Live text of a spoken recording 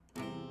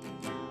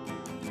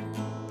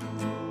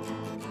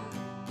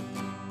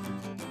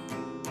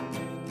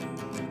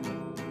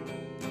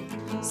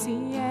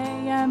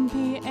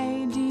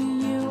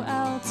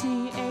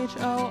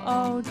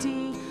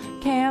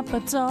CAMPADULTHOOD, Camp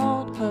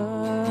Adulthood.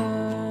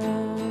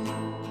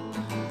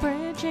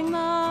 Bridging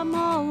the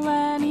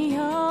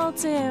millennial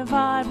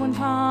divide, one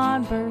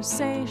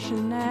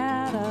conversation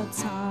at a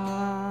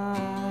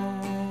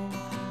time.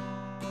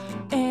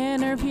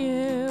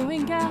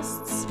 Interviewing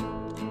guests,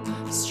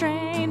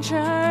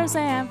 strangers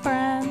and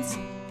friends.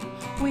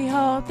 We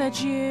hope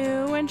that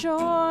you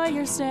enjoy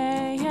your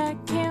stay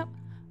at Camp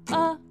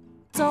Adulthood.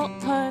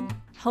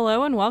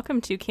 Hello and welcome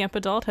to Camp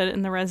Adulthood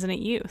and the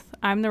Resident Youth.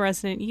 I'm the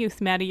Resident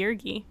Youth, Maddie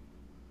Yergi.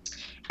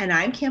 And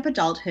I'm Camp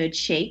Adulthood,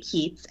 Shay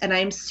Keats, and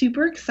I'm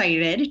super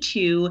excited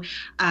to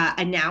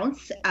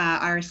announce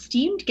our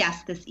esteemed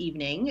guest this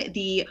evening,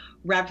 the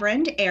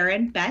Reverend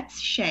Aaron Betts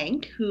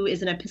Shank, who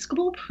is an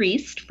Episcopal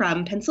priest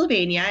from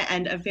Pennsylvania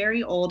and a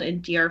very old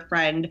and dear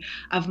friend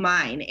of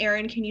mine.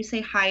 Aaron, can you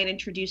say hi and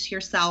introduce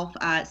yourself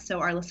so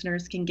our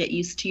listeners can get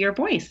used to your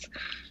voice?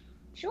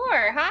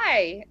 Sure.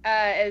 Hi.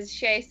 As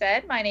Shay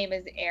said, my name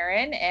is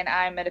Aaron, and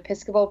I'm an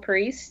Episcopal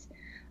priest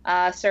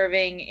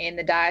serving in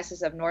the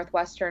Diocese of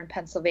Northwestern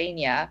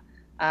Pennsylvania,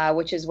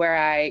 which is where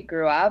I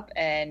grew up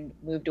and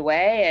moved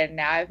away, and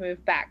now I've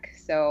moved back.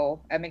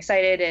 So I'm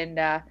excited and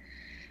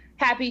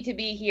happy to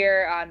be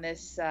here on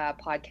this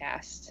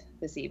podcast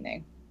this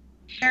evening.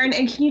 Aaron,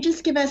 and can you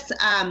just give us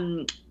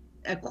a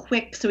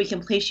quick, so we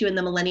can place you in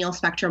the millennial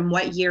spectrum,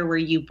 what year were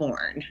you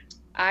born?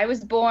 I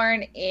was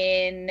born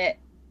in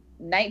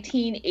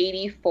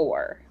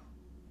 1984.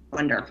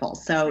 Wonderful.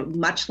 So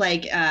much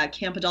like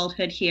Camp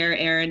Adulthood here,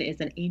 Aaron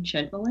is an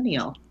ancient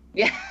millennial.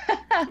 Yeah.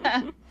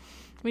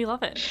 We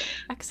love it.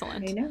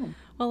 Excellent. I know.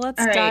 Well,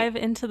 let's dive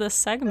into the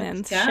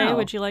segment. Shay,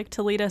 would you like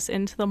to lead us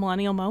into the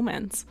millennial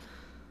moments?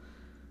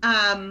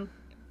 Okay,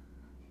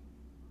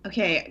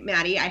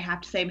 Maddie, I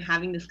have to say I'm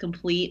having this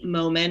complete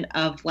moment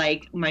of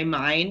like my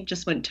mind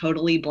just went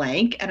totally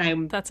blank,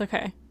 and That's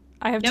okay.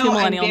 I have two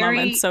millennial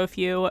moments, so if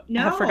you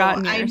have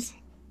forgotten yours.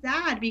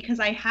 Sad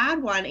because I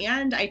had one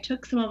and I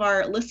took some of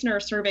our listener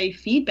survey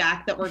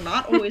feedback that we're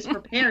not always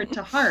prepared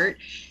to heart.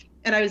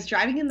 And I was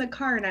driving in the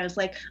car and I was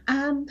like,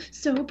 I'm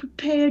so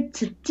prepared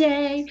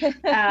today.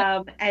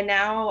 And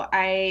now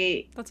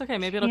That's okay.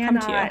 Maybe it'll come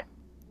to you.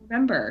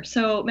 Remember.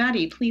 So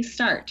Maddie, please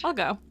start. I'll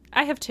go.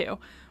 I have two.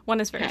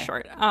 One is very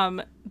short.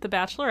 The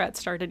Bachelorette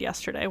started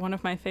yesterday, one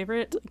of my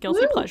favorite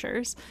guilty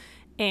pleasures.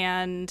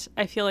 And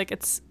I feel like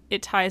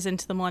it ties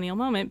into the millennial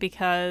moment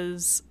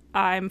because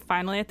I'm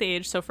finally at the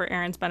age, so for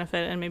Aaron's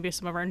benefit and maybe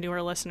some of our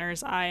newer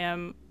listeners, I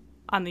am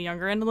on the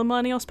younger end of the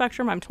millennial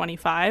spectrum. I'm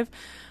 25.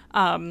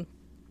 But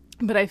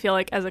I feel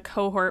like as a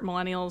cohort,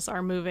 millennials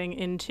are moving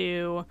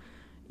into,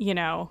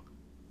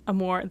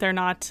 they're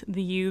not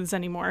the youths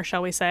anymore,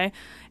 shall we say.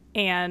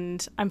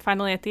 And I'm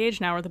finally at the age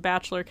now where the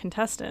Bachelor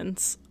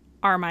contestants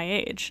are my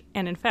age.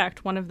 And in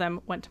fact, one of them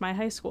went to my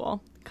high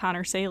school,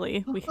 Connor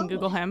Saley. We can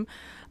Google him.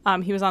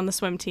 He was on the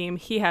swim team.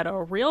 He had a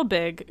real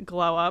big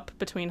glow up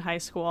between high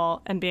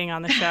school and being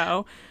on the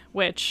show,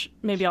 which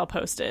maybe I'll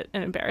post it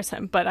and embarrass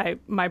him. But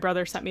my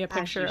brother sent me a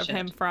picture of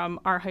him from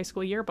our high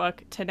school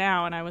yearbook to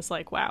now, and I was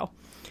like, wow,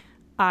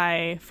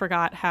 I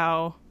forgot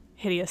how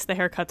hideous the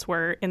haircuts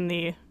were in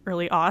the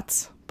early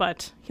aughts,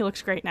 but he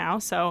looks great now.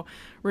 So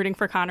rooting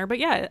for Connor. But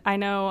yeah, I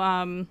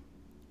know,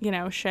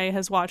 Shay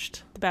has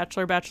watched The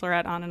Bachelor,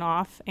 Bachelorette on and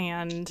off.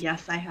 And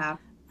yes, I have.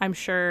 I'm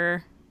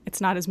sure it's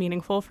not as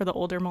meaningful for the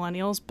older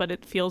millennials, but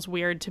it feels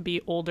weird to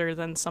be older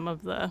than some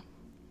of the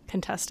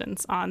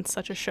contestants on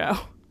such a show.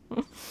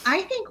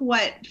 I think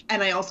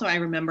I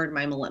remembered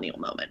my millennial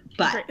moment,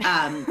 but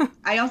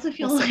I also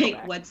feel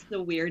like what's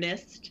the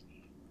weirdest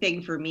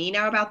thing for me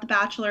now about The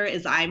Bachelor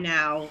is I'm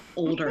now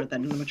older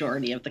than the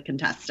majority of the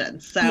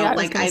contestants. So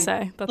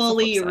I've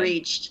fully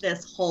reached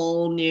this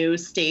whole new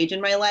stage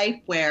in my life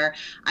where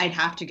I'd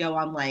have to go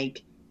on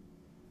like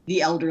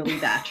the elderly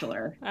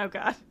Bachelor. Oh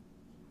God.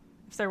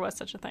 If there was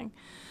such a thing.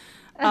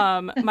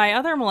 My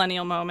other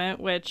millennial moment,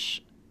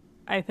 which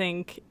I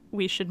think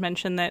we should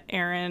mention that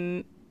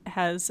Aaron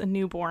has a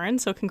newborn,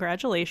 so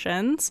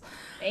congratulations.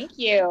 Thank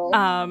you.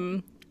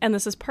 And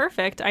this is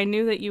perfect. I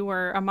knew that you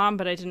were a mom,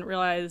 but I didn't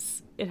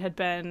realize it had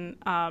been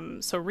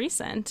so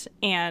recent,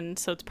 and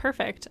so it's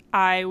perfect.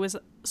 I was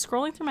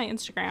scrolling through my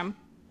Instagram,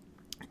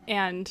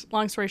 and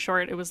long story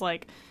short, it was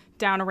like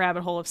down a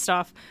rabbit hole of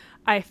stuff.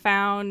 I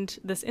found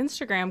this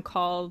Instagram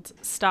called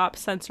Stop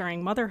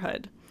Censoring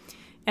Motherhood.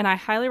 And I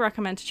highly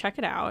recommend to check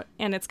it out.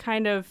 And it's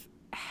kind of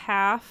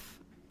half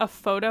a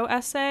photo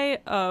essay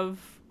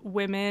of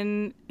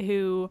women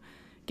who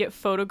get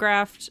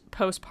photographed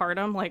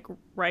postpartum, like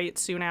right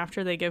soon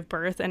after they give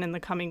birth and in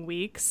the coming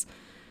weeks.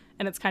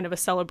 And it's kind of a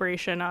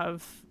celebration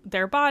of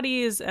their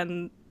bodies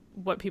and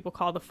what people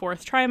call the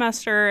fourth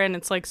trimester. And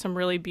it's like some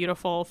really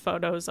beautiful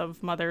photos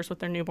of mothers with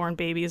their newborn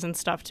babies and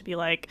stuff to be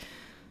like,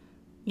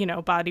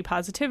 body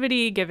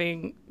positivity,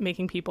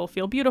 making people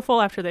feel beautiful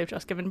after they've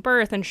just given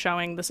birth and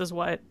showing this is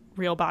what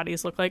real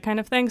bodies look like kind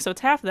of thing. So it's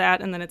half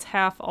that, and then it's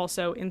half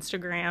also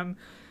Instagram.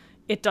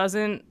 It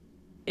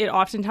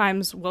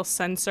oftentimes will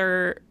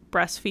censor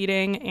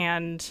breastfeeding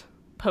and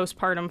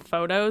postpartum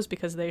photos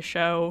because they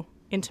show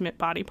intimate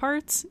body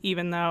parts,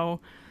 even though,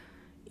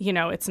 you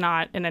know, it's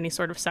not in any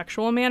sort of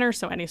sexual manner.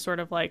 So any sort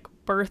of like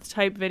birth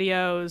type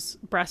videos,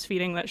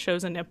 breastfeeding that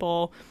shows a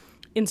nipple,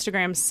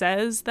 Instagram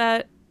says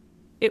that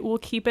it will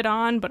keep it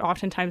on, but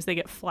oftentimes they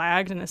get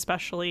flagged. And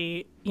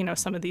especially, you know,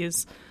 some of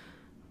these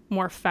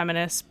more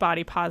feminist,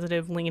 body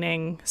positive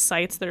leaning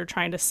sites that are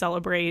trying to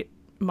celebrate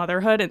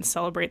motherhood and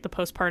celebrate the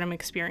postpartum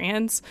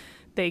experience,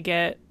 they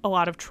get a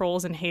lot of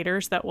trolls and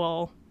haters that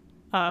will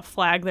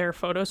flag their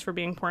photos for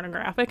being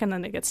pornographic, and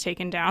then it gets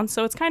taken down.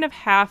 So it's kind of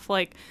half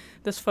like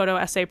this photo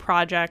essay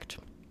project,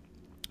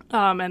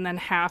 and then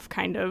half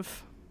kind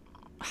of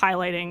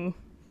highlighting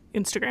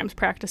Instagram's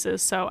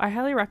practices. So I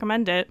highly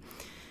recommend it.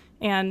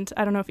 And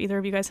I don't know if either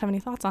of you guys have any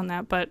thoughts on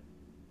that, but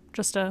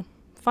just a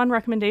fun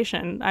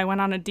recommendation. I went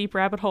on a deep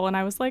rabbit hole and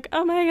I was like,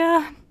 oh my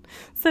God,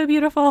 so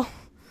beautiful.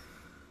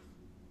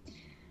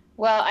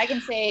 Well, I can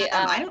say,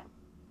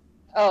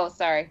 oh,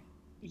 sorry.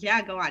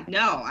 Yeah, go on.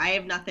 No, I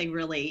have nothing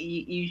really.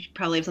 You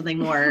probably have something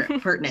more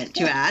pertinent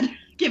to add,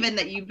 given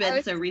that you've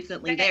been so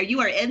recently there. You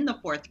are in the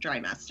 4th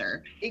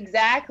trimester.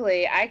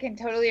 Exactly. I can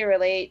totally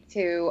relate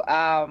to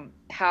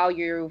how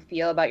you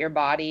feel about your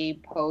body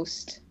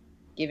post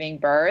giving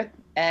birth.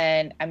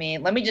 And I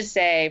mean, let me just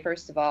say,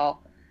 first of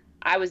all,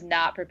 I was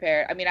not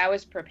prepared. I mean, I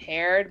was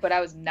prepared, but I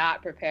was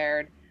not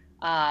prepared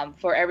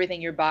for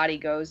everything your body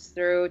goes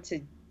through to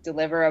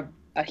deliver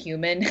a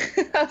human,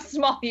 a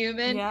small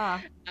human.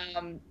 Yeah.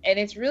 And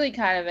it's really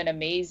kind of an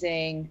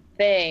amazing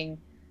thing.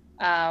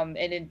 And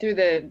then through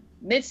the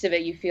midst of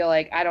it, you feel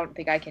like, I don't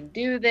think I can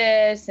do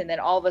this. And then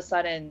all of a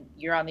sudden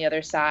you're on the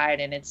other side,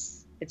 and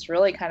it's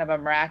really kind of a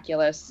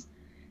miraculous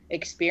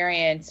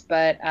experience.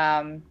 But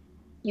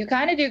you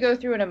kind of do go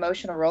through an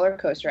emotional roller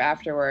coaster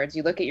afterwards.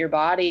 You look at your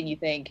body and you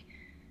think,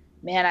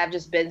 man, I've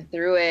just been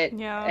through it.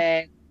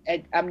 Yeah.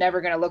 And I'm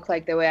never going to look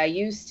like the way I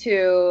used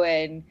to.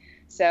 And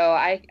so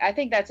I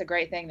think that's a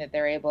great thing that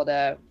they're able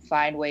to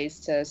find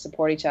ways to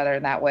support each other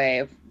in that way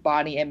of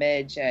body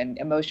image and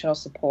emotional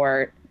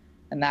support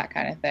and that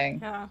kind of thing.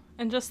 Yeah.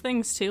 And just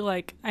things too,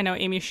 like I know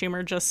Amy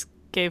Schumer just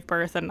gave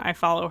birth and I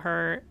follow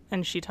her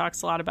and she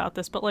talks a lot about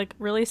this, but like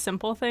really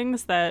simple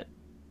things that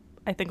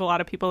I think a lot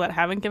of people that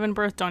haven't given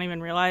birth don't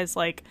even realize,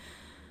 like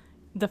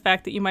the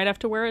fact that you might have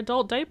to wear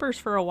adult diapers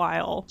for a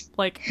while,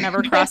 like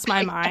never crossed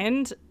my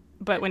mind.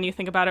 But when you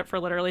think about it for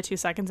literally 2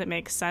 seconds, it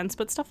makes sense.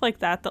 But stuff like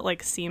that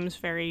like seems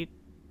very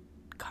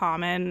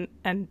common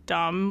and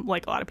dumb,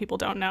 like a lot of people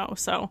don't know.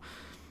 So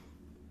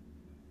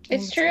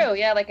it's true.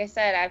 Yeah. Like I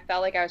said, I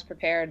felt like I was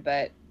prepared,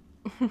 but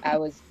I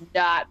was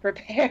not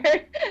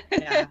prepared.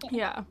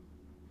 Yeah.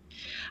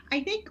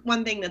 I think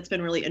one thing that's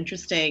been really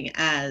interesting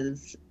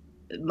as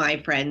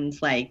my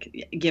friends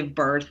like give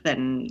birth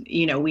and,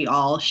 you know, we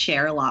all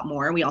share a lot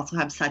more. We also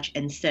have such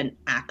instant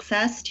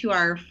access to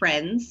our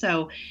friends.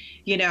 So,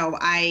 you know,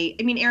 I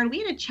mean, Erin, we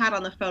had a chat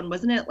on the phone,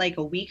 wasn't it like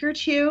a week or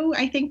two,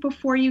 I think,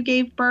 before you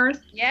gave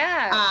birth?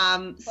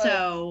 Yeah.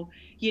 So,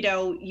 you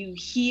know, you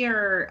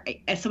hear,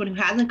 as someone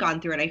who hasn't gone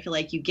through it, I feel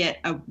like you get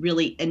a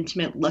really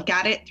intimate look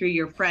at it through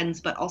your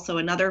friends. But also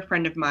another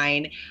friend of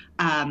mine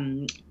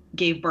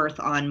gave birth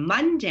on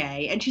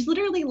Monday, and she's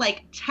literally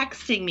like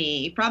texting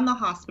me from the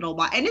hospital.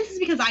 And this is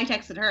because I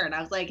texted her and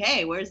I was like,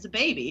 hey, where's the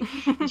baby?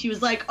 And she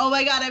was like, oh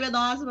my God, I'm in the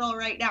hospital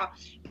right now.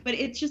 But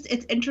it's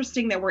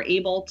interesting that we're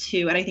able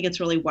to, and I think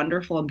it's really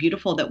wonderful and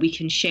beautiful that we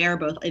can share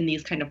both in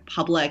these kind of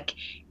public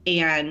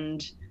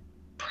and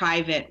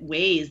private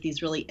ways,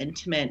 these really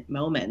intimate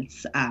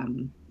moments. I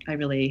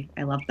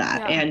love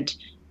that. Yeah. And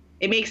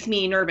it makes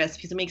me nervous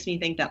because it makes me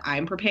think that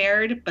I'm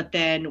prepared. But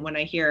then when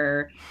I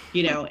hear,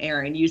 you know,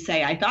 Erin, you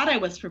say, I thought I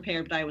was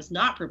prepared, but I was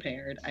not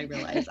prepared, I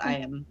realize I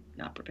am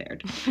not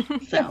prepared.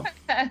 So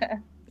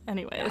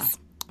anyways,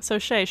 So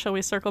Shay, shall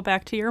we circle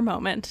back to your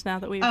moment now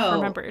that we've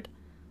remembered?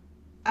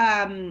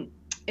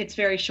 It's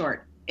very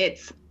short.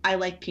 I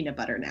like peanut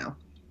butter now.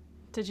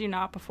 Did you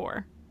not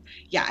before?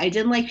 Yeah, I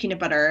didn't like peanut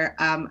butter.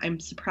 I'm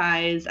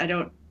surprised. I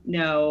don't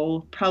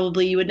know.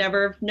 Probably you would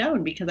never have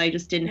known because I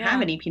just didn't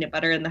have any peanut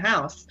butter in the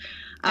house.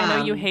 I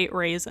know you hate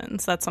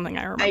raisins. That's something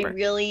I remember. I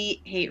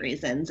really hate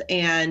raisins.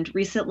 And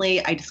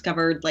recently I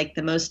discovered like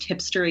the most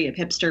hipstery of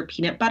hipster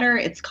peanut butter.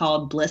 It's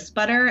called Bliss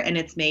Butter, and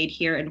it's made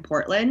here in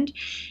Portland.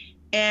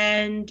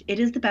 And it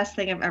is the best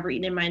thing I've ever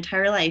eaten in my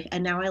entire life.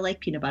 And now I like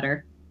peanut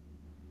butter.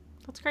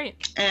 That's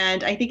great.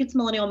 And I think it's a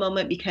millennial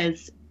moment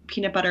because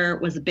peanut butter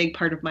was a big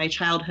part of my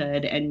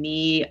childhood, and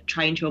me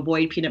trying to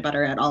avoid peanut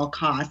butter at all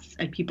costs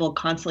and people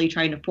constantly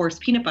trying to force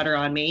peanut butter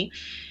on me.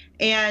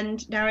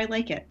 And now I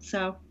like it.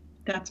 So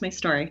that's my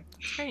story.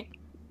 Great.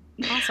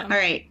 Awesome. All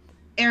right.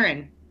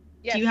 Erin,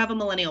 Yes. do you have a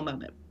millennial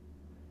moment?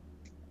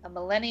 A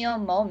millennial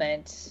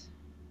moment.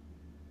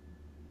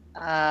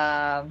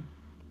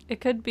 It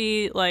could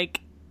be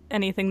like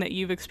anything that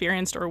you've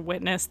experienced or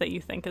witnessed that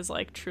you think is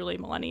like truly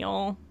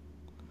millennial.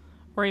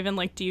 Or even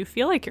like, do you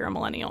feel like you're a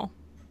millennial?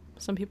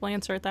 Some people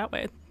answer it that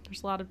way.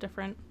 There's a lot of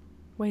different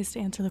ways to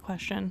answer the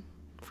question.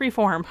 Free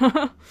form.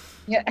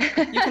 Yeah.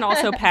 You can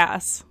also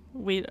pass.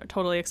 We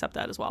totally accept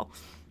that as well.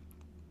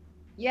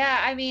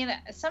 Yeah, I mean,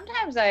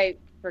 sometimes I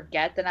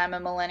forget that I'm a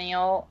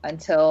millennial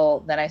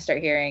until then I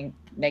start hearing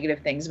negative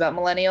things about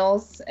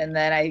millennials, and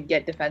then I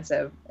get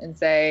defensive and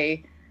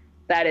say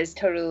that is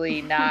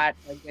totally not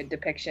a good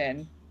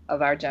depiction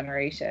of our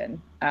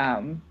generation.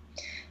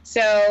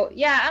 So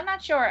yeah, I'm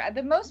not sure.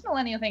 The most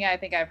millennial thing I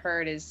think I've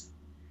heard is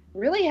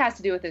really has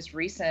to do with this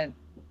recent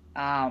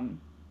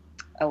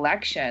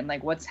election,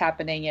 like what's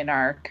happening in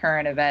our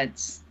current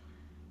events,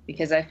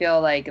 because I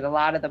feel like a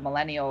lot of the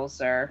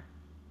millennials are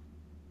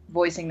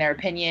voicing their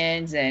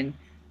opinions and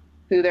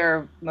who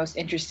they're most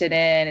interested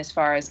in as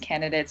far as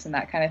candidates and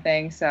that kind of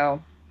thing.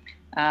 So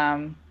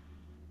I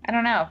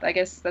don't know. I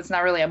guess that's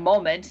not really a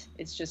moment.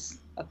 It's just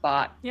a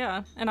thought.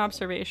 Yeah, an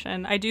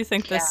observation. I do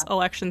think this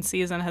election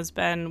season has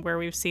been where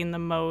we've seen the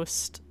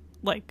most,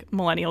 like,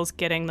 millennials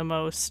getting the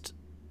most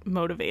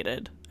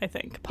motivated, I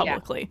think,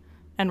 publicly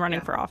and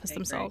running for office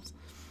themselves.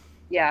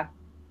 Yeah.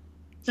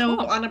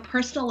 So on a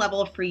personal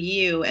level for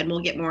you, and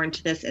we'll get more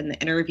into this in the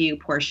interview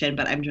portion,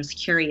 but I'm just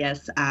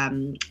curious,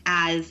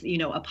 as, you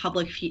know, a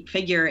public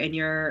figure in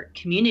your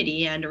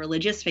community and a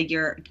religious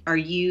figure, are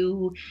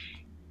you,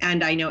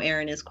 and I know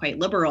Aaron is quite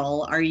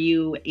liberal, are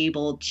you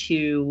able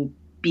to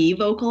be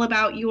vocal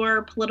about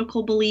your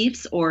political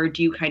beliefs, or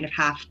do you kind of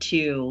have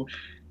to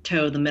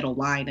toe the middle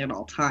line at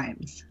all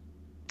times?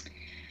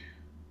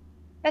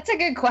 That's a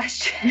good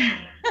question.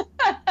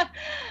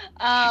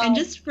 And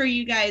just for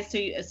you guys,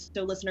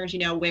 so listeners, you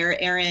know, where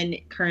Aaron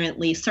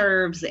currently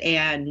serves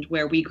and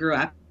where we grew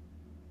up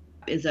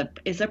is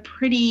a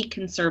pretty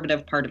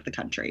conservative part of the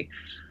country.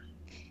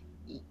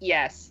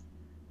 Yes.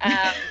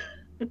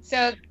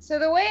 So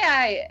the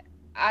way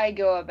I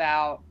go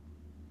about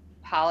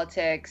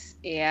politics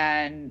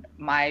and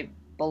my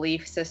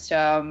belief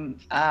system,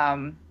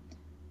 I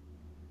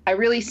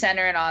really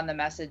center it on the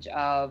message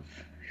of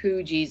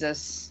who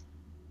Jesus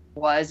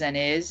was and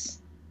is.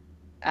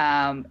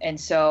 And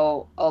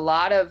so a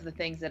lot of the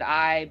things that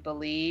I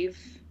believe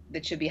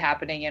that should be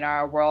happening in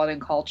our world and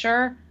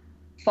culture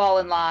fall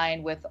in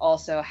line with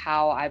also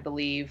how I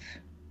believe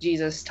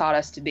Jesus taught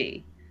us to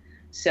be.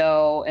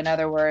 So in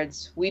other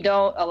words, we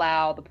don't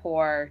allow the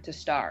poor to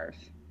starve,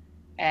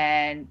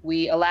 and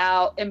we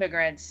allow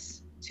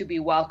immigrants to be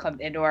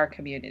welcomed into our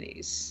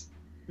communities.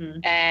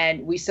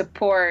 And we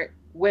support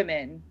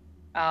women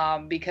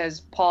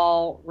because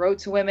Paul wrote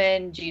to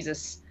women,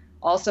 Jesus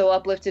also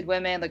uplifted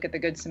women. Look at the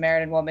Good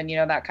Samaritan woman, you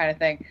know, that kind of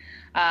thing.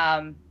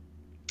 And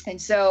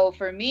so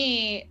for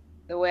me,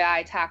 the way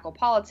I tackle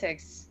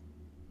politics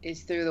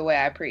is through the way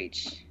I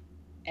preach.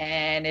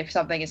 And if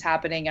something is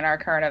happening in our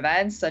current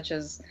events, such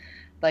as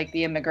like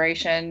the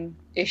immigration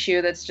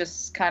issue that's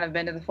just kind of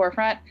been to the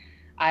forefront,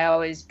 I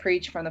always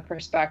preach from the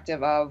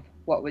perspective of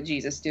what would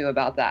Jesus do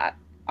about that?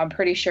 I'm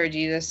pretty sure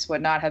Jesus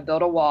would not have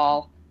built a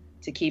wall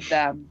to keep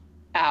them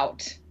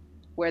out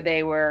where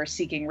they were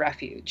seeking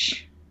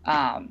refuge.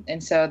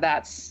 And so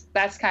that's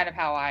kind of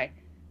how I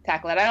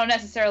tackle it. I don't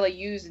necessarily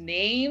use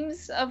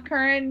names of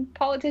current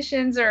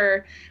politicians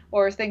or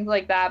things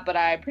like that, but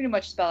I pretty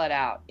much spell it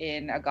out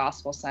in a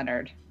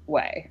gospel-centered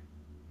way.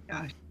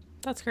 Gosh.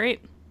 That's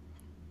great.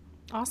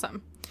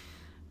 Awesome.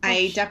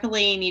 I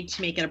definitely need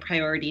to make it a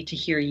priority to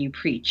hear you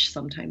preach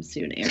sometime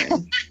soon,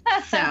 Aaron.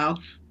 So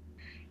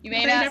you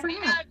may not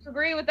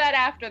agree with that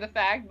after the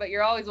fact, but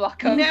you're always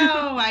welcome.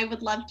 No, I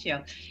would love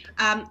to.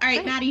 All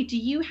right, Maddie, do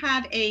you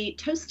have a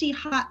toasty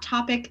hot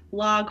topic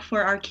log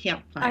for our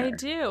campfire? I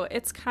do.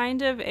 It's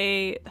kind of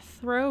a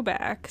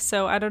throwback.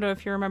 So I don't know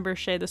if you remember,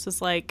 Shay, this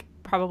was like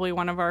probably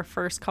one of our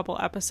first couple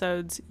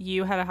episodes.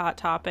 You had a hot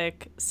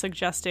topic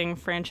suggesting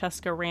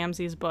Franchesca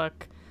Ramsey's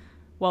book,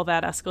 Well,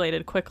 That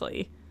Escalated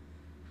Quickly.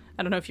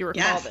 I don't know if you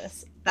recall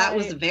this. That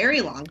was a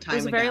very long time ago. It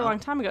was a very long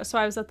time ago. So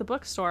I was at the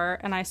bookstore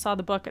and I saw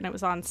the book and it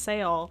was on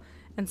sale.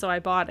 And so I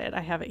bought it.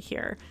 I have it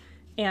here.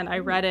 And I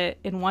read it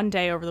in one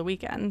day over the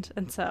weekend.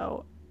 And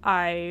so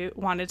I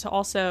wanted to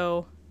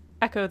also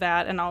echo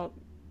that. And I'll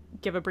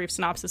give a brief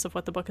synopsis of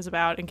what the book is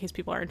about in case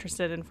people are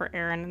interested in for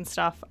Aaron and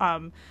stuff.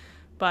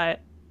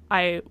 But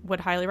I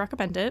would highly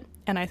recommend it.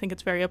 And I think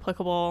it's very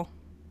applicable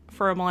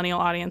for a millennial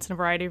audience in a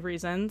variety of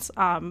reasons.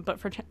 But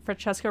for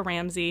Franchesca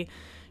Ramsey,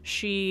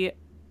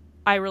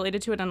 I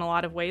related to it in a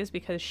lot of ways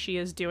because she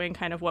is doing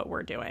kind of what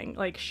we're doing.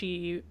 Like,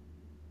 she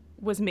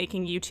was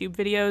making YouTube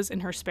videos in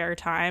her spare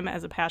time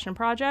as a passion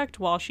project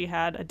while she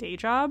had a day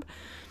job.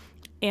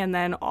 And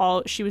then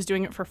she was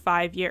doing it for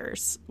 5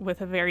 years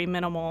with a very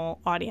minimal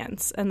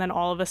audience. And then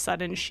all of a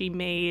sudden she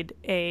made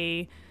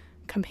a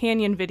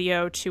companion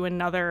video to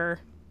another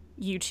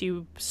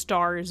YouTube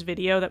star's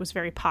video that was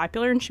very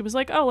popular. And she was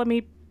like, oh, let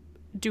me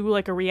do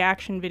like a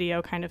reaction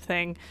video kind of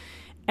thing.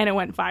 And it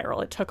went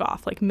viral. It took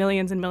off, like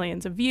millions and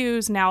millions of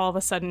views. Now all of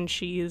a sudden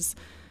she's,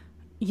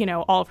 you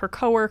know, all of her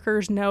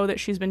coworkers know that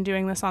she's been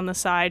doing this on the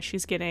side.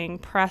 She's getting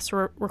press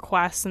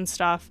requests and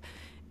stuff.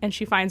 And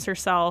she finds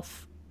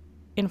herself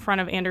in front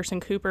of Anderson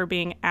Cooper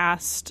being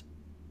asked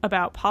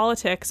about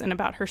politics and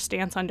about her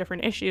stance on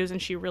different issues.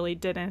 And she really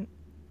didn't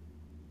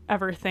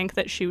ever think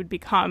that she would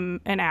become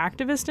an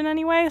activist in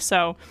any way.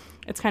 So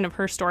it's kind of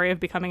her story of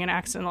becoming an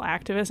accidental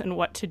activist and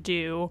what to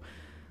do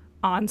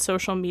on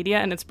social media,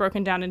 and it's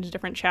broken down into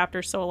different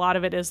chapters. So a lot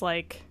of it is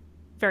like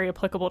very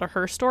applicable to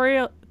her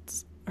story.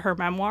 her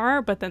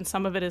memoir, but then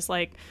some of it is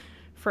like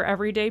for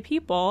everyday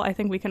people. I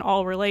think we can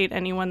all relate,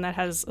 anyone that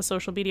has a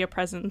social media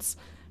presence.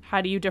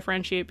 How do you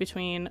differentiate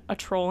between a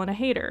troll and a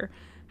hater?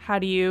 How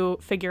do you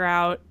figure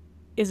out,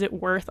 is it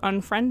worth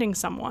unfriending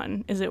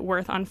someone? Is it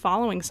worth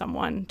unfollowing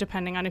someone,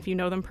 depending on if you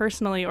know them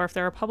personally or if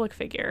they're a public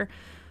figure?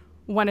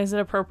 When is it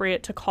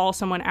appropriate to call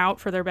someone out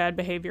for their bad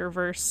behavior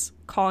versus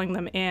calling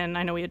them in?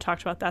 I know we had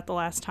talked about that the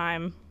last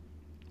time.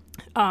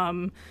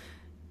 And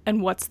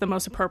what's the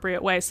most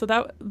appropriate way? So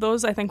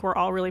those I think were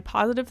all really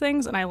positive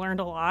things, and I learned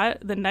a lot.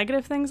 The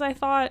negative things, I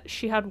thought,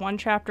 she had one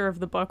chapter of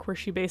the book where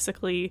she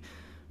basically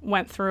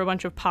went through a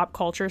bunch of pop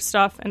culture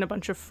stuff and a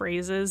bunch of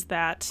phrases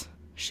that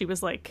she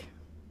was like,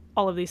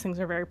 all of these things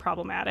are very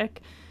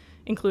problematic,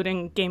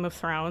 including Game of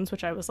Thrones,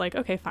 which I was like,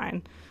 okay,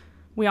 fine.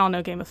 We all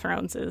know Game of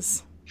Thrones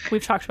is,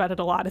 we've talked about it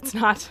a lot. It's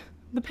not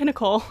the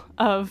pinnacle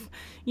of,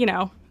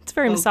 it's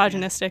very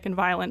misogynistic and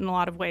violent in a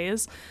lot of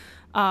ways.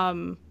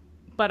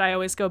 But I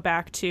always go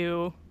back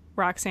to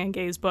Roxane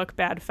Gay's book,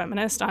 Bad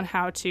Feminist, on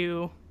how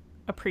to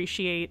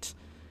appreciate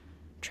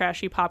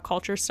trashy pop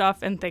culture stuff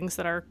and things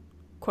that are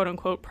quote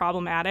unquote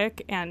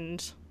problematic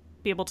and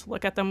be able to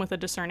look at them with a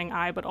discerning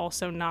eye, but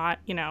also not,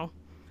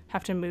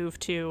 have to move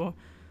to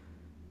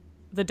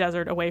the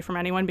desert away from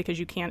anyone because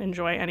you can't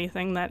enjoy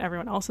anything that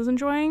everyone else is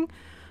enjoying.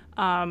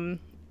 And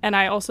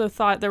I also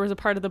thought there was a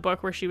part of the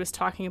book where she was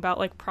talking about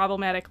like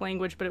problematic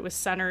language, but it was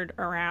centered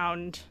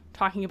around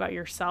talking about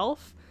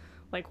yourself,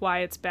 like why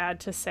it's bad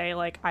to say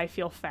like, I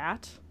feel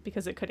fat,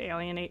 because it could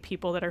alienate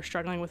people that are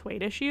struggling with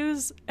weight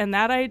issues. And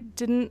that I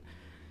didn't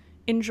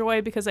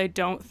enjoy, because I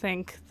don't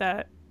think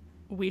that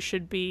we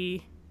should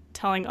be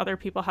telling other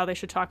people how they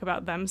should talk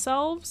about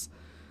themselves.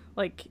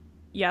 Like,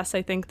 yes,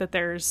 I think that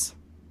there's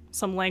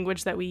some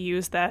language that we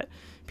use that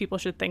people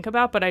should think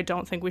about, but I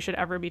don't think we should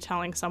ever be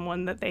telling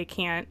someone that they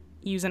can't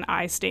use an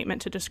I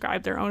statement to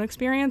describe their own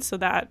experience. So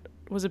that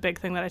was a big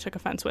thing that I took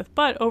offense with.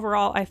 But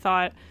overall, I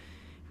thought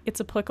it's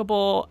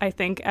applicable. I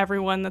think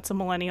everyone that's a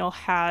millennial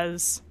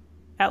has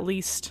at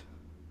least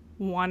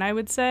one, I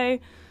would say,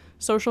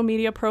 social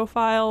media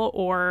profile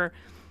or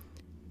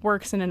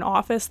works in an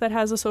office that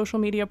has a social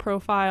media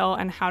profile,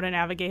 and how to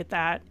navigate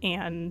that.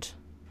 And,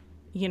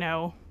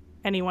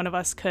 any one of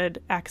us could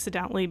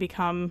accidentally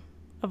become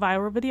a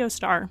viral video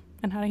star,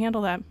 and how to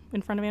handle that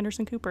in front of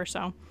Anderson Cooper.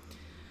 So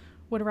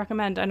would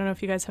recommend. I don't know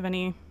if you guys have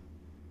any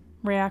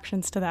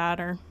reactions to that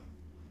or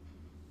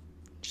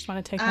just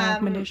want to take my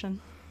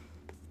recommendation.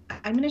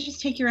 I'm going to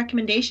just take your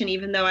recommendation,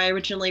 even though I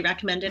originally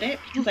recommended it,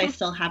 because I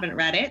still haven't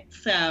read it.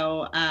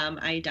 So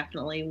I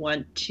definitely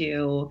want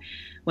to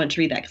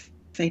read that, because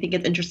I think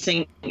it's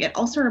interesting. It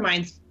also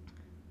reminds,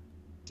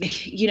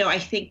 I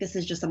think this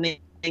is just something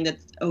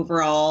that's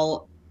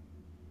overall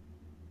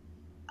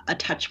a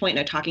touch point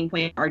and a talking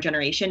point in our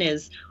generation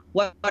is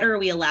what are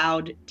we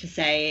allowed to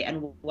say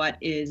and what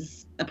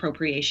is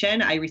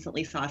appropriation. I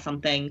recently saw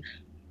something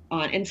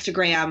on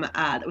Instagram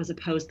that was a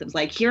post that was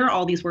like, here are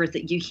all these words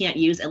that you can't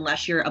use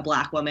unless you're a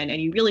Black woman,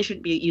 and you really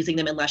shouldn't be using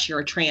them unless you're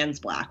a trans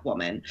Black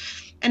woman.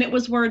 And it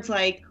was words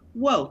like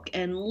woke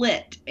and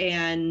lit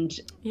and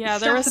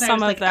there was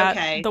some of that.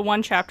 Okay. The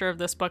one chapter of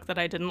this book that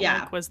I didn't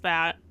like was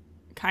that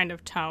kind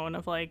of tone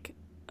of like,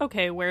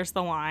 okay, where's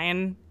the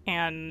line?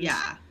 And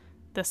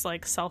this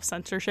like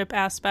self-censorship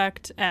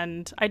aspect.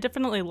 And I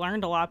definitely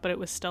learned a lot, but it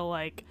was still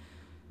like,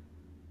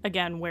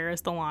 again, where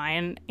is the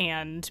line?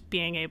 And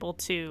being able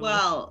to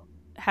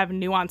have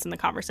nuance in the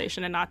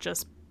conversation and not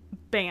just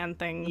ban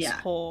things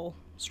whole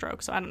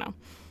stroke. So I don't know.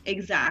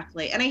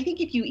 Exactly. And I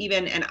think if you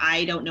even, and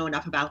I don't know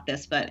enough about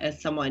this, but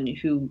as someone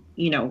who,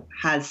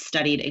 has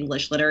studied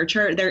English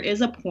literature, there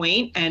is a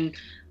point, and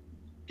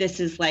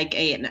this is like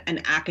an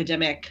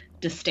academic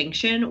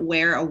distinction,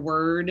 where a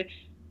word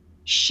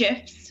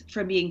shifts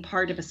from being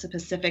part of a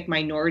specific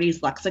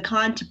minority's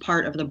lexicon to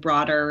part of the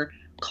broader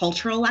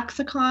cultural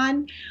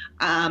lexicon.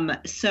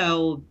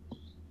 So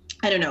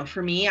I don't know.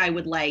 For me, I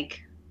would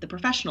like the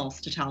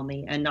professionals to tell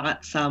me and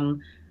not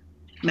some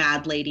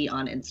mad lady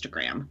on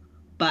Instagram.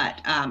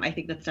 But I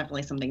think that's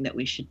definitely something that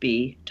we should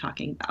be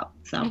talking about.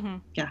 So,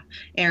 yeah.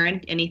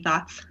 Erin, any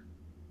thoughts?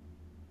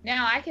 No,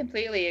 I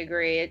completely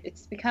agree.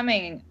 It's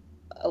becoming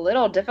a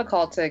little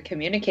difficult to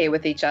communicate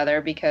with each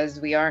other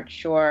because we aren't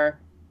sure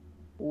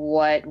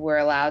what we're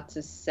allowed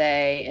to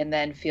say and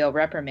then feel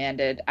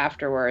reprimanded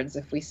afterwards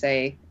if we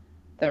say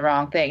the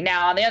wrong thing.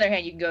 Now, on the other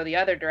hand, you can go the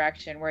other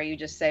direction where you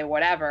just say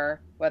whatever,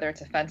 whether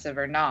it's offensive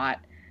or not,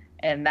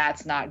 and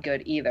that's not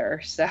good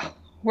either. So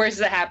where's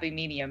the happy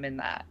medium in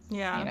that?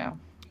 Yeah.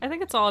 I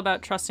think it's all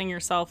about trusting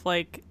yourself.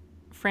 Like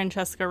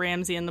Franchesca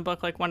Ramsey in the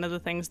book, like one of the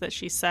things that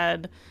she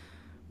said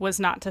was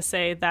not to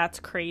say that's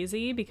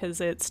crazy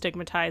because it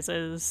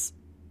stigmatizes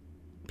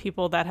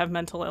people that have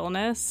mental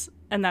illness.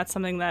 And that's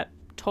something that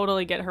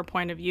totally get her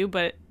point of view,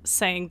 but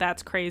saying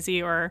that's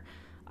crazy or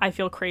I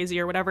feel crazy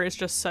or whatever is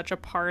just such a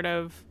part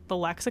of the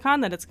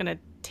lexicon that it's going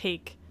to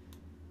take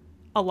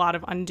a lot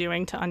of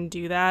undoing to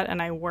undo that. And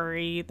I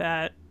worry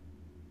that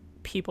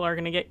people are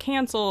going to get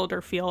canceled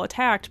or feel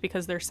attacked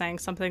because they're saying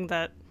something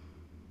that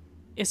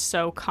is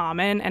so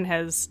common and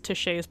has, to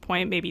Shay's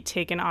point, maybe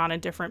taken on a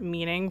different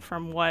meaning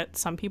from what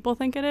some people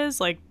think it is.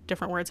 Like,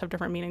 different words have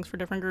different meanings for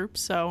different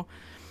groups. So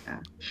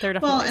there are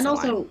definitely and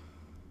also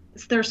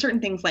there are certain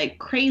things like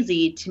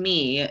crazy to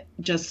me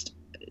just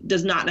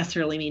does not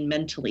necessarily mean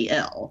mentally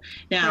ill.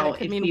 Now, it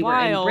could if mean we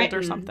wild were in Britain,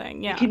 or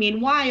something. Yeah. It can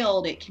mean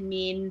wild, it can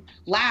mean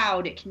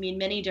loud, it can mean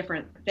many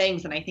different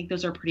things. And I think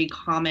those are pretty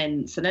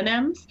common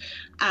synonyms.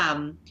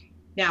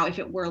 Now, if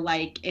it were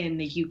like in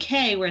the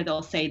UK where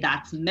they'll say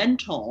that's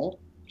mental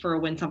for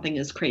when something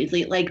is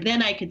crazy, like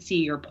then I could see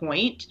your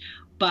point.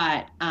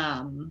 But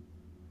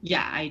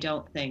yeah, I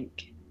don't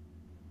think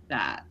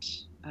that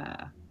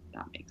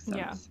that makes sense.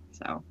 Yeah.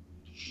 So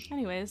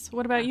anyways,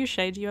 what about you,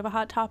 Shay? Do you have a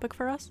hot topic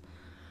for us?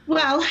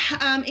 Well,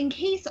 in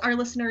case our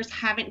listeners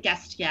haven't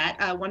guessed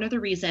yet, one of the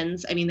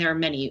reasons, I mean, there are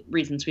many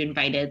reasons we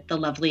invited the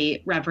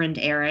lovely Reverend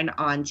Erin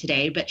on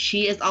today, but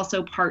she is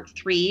also part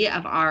 3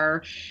 of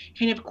our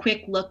kind of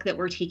quick look that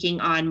we're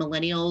taking on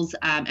millennials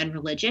and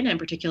religion, and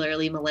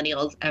particularly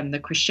millennials and the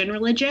Christian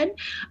religion.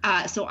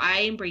 So I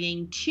am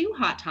bringing 2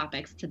 hot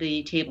topics to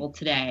the table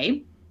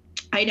today.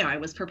 I know, I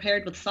was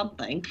prepared with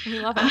something. We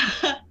love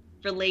it.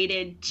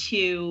 Related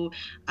to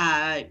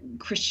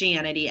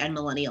Christianity and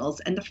millennials.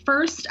 And the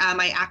first,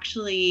 I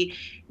actually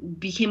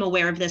became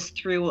aware of this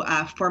through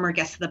a former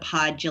guest of the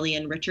pod,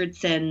 Jillian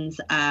Richardson's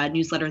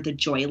newsletter, The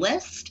Joy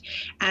List.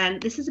 And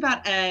this is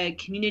about a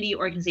community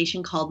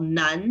organization called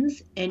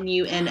Nuns,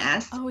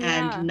 N-U-N-S,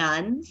 and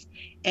Nones,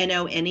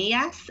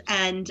 N-O-N-E-S.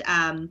 And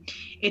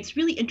it's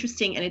really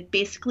interesting. And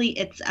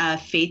it's a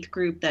faith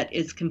group that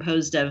is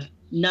composed of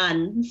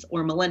nuns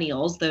or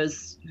millennials,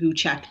 those who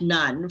check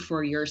none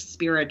for your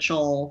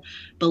spiritual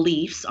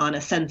beliefs on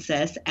a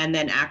census, and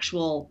then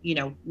actual,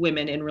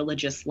 women in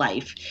religious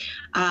life.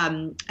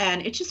 And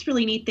it's just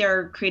really neat.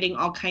 They're creating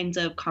all kinds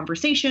of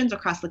conversations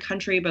across the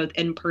country, both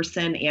in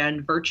person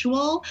and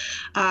virtual,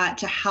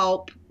 to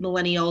help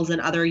millennials and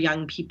other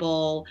young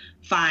people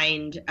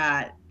find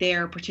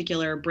their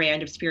particular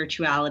brand of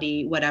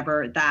spirituality,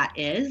 whatever that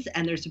is.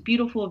 And there's a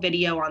beautiful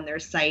video on their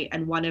site,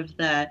 and one of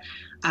the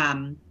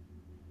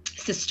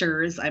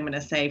sisters, I'm going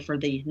to say, for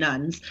the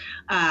nuns,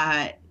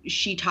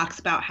 she talks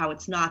about how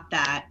it's not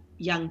that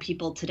young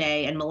people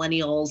today and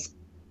millennials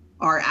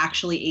are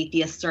actually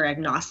atheists or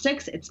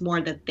agnostics. It's more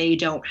that they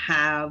don't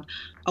have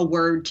a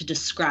word to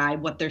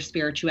describe what their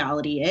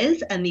spirituality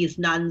is, and these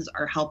nuns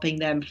are helping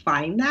them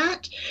find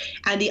that.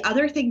 And the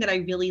other thing that I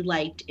really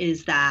liked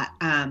is that,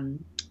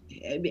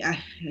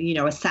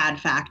 a sad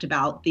fact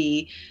about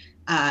the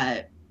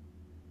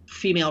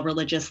female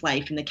religious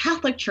life in the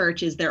Catholic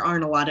Church is there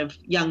aren't a lot of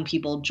young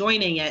people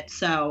joining it.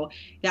 So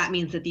that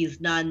means that these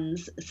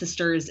nuns,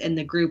 sisters in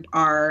the group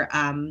are,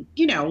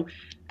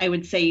 I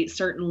would say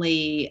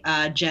certainly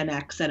Gen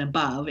X and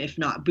above, if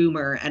not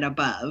Boomer and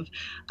above.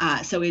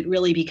 So it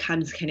really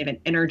becomes kind of an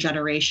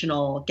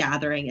intergenerational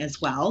gathering as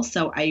well.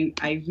 So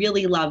I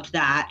really loved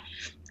that.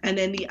 And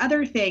then the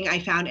other thing I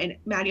found, and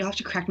Matt, you'll have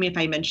to correct me if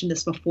I mentioned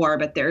this before,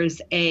 but there's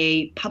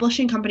a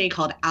publishing company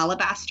called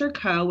Alabaster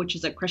Co., which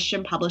is a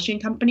Christian publishing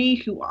company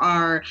who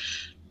are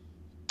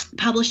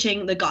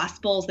publishing the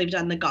Gospels. They've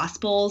done the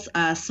Gospels,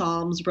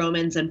 Psalms,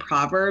 Romans, and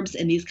Proverbs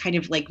in these kind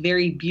of like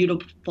very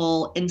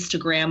beautiful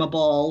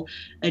Instagrammable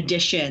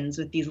editions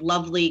with these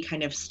lovely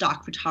kind of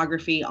stock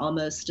photography,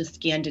 almost a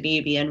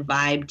Scandinavian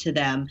vibe to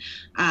them,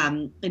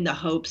 in the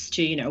hopes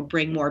to,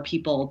 bring more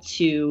people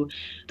to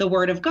the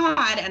Word of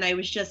God. And I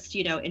was just,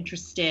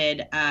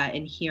 interested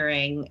in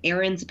hearing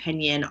Erin's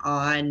opinion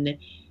on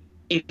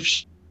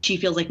if she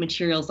feels like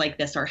materials like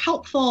this are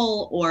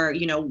helpful, or,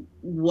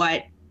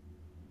 what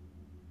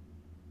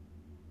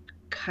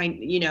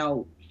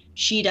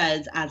she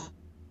does as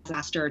a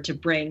pastor to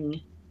bring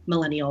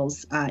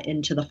millennials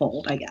into the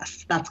fold, I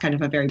guess. That's kind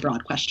of a very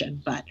broad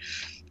question, but,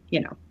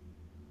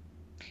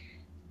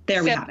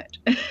 there we have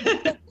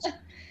it.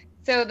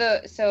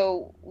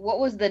 So what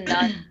was the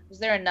nun? Was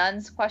there a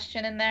nun's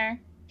question in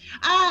there?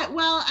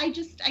 Well, I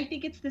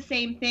think it's the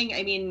same thing.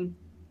 I mean,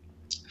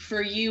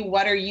 for you,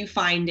 what are you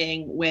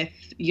finding with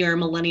your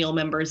millennial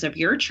members of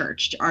your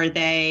church?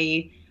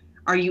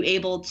 Are you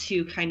able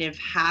to kind of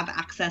have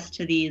access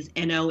to these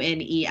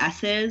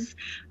NONESs,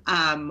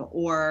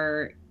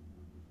 or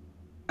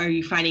are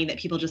you finding that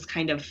people just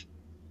kind of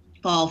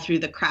fall through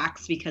the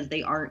cracks because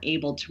they aren't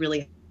able to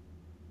really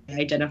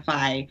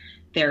identify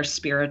their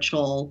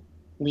spiritual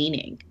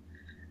leaning?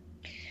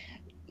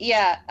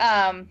 Yeah,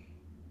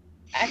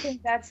 I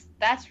think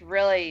that's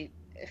really,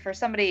 for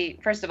somebody,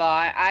 first of all,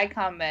 I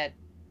come at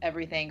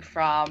everything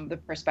from the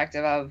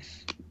perspective of,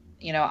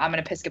 I'm an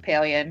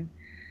Episcopalian.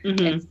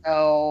 Mm-hmm. And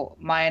so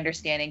my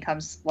understanding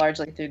comes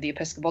largely through the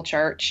Episcopal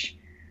Church.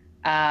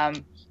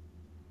 Having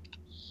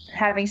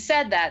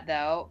said that,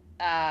 though,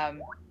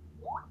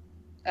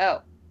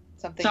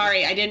 something.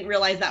 Sorry, I didn't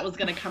realize that was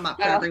going to come up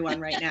for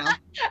everyone right now.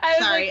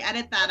 Sorry,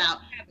 edit that out.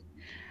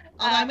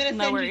 Although I'm going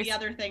to send you the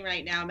other thing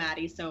right now,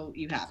 Maddie, so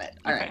you have it.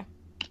 All right.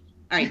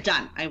 All right,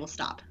 done. I will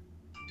stop.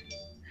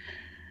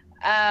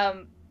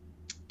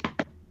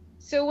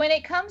 So when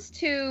it comes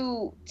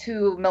to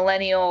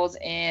millennials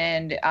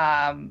and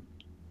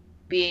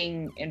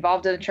being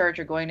involved in the church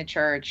or going to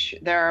church,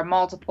 there are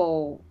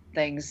multiple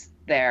things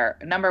there.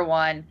 Number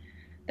one,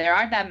 there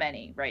aren't that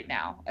many right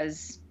now,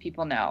 as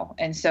people know.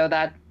 And so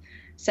that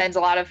sends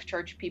a lot of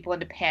church people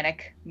into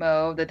panic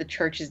mode that the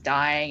church is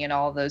dying and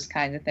all of those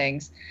kinds of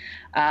things.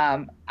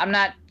 I'm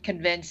not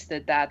convinced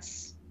that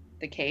that's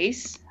the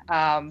case,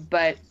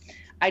 but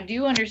I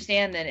do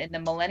understand that in the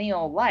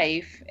millennial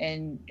life,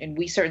 and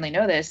we certainly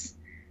know this,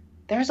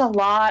 there's a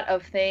lot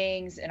of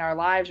things in our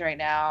lives right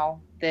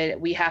now that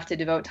we have to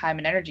devote time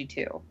and energy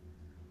to.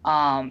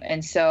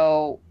 And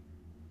so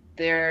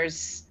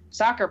there's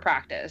soccer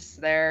practice,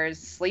 there's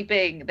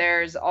sleeping,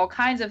 there's all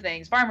kinds of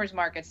things, farmers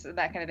markets,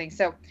 that kind of thing.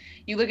 So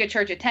you look at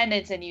church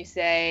attendance and you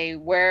say,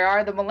 where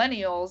are the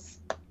millennials?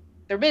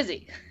 They're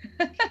busy.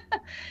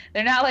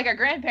 They're not like our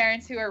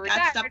grandparents who are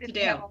retired and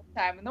have all the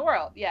time in the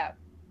world. Yeah.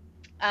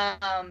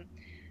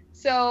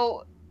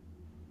 So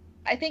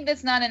I think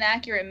that's not an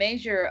accurate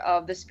measure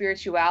of the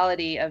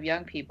spirituality of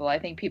young people. I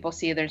think people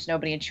see there's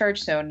nobody in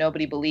church, so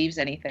nobody believes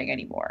anything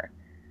anymore.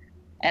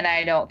 And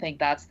I don't think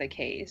that's the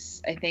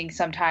case. I think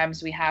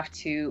sometimes we have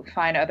to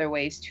find other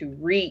ways to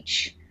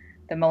reach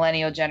the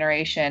millennial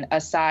generation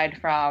aside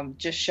from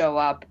just show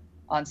up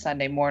on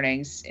Sunday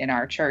mornings in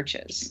our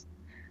churches.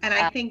 And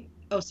I think,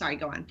 sorry,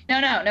 go on.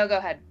 No, go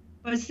ahead.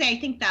 I was saying, I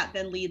think that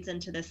then leads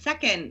into the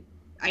second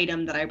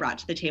item that I brought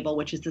to the table,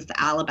 which is this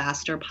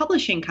Alabaster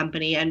Publishing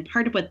Company. And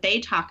part of what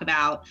they talk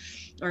about,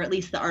 or at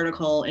least the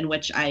article in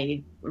which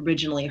I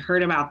originally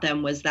heard about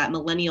them, was that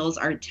millennials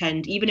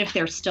even if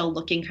they're still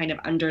looking kind of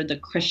under the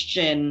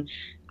Christian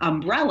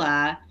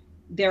umbrella,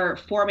 they're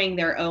forming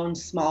their own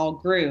small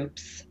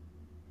groups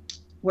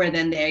where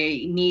then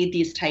they need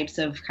these types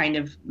of kind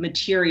of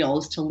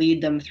materials to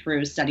lead them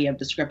through study of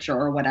the scripture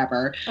or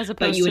whatever. As opposed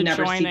but you would to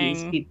never see joining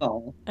these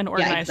people an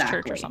organized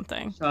church or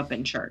something. Show up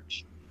in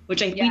church.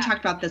 Which we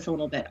talked about this a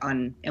little bit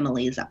on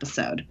Emily's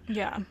episode.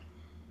 Yeah.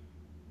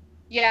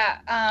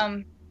 Yeah.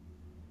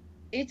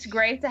 It's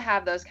great to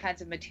have those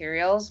kinds of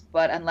materials,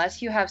 but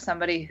unless you have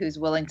somebody who's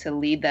willing to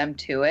lead them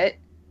to it,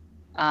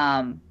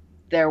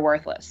 they're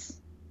worthless.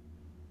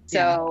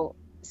 So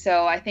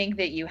I think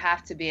that you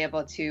have to be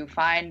able to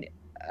find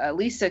at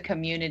least a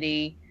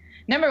community.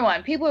 Number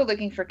one, people are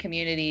looking for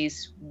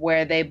communities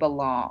where they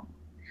belong.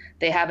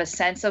 They have a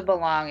sense of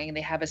belonging.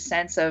 They have a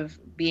sense of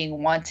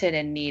being wanted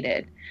and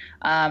needed.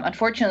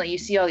 Unfortunately, you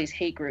see all these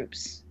hate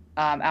groups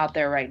out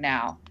there right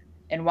now.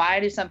 And why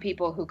do some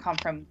people who come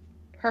from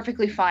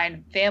perfectly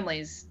fine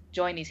families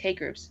join these hate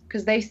groups?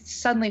 Because they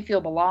suddenly feel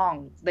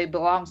they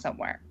belong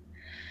somewhere.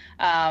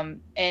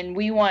 And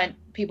we want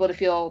people to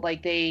feel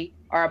like they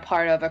are a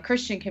part of a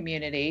Christian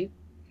community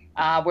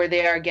where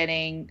they are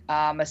getting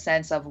a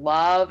sense of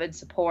love and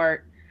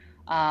support,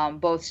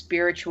 both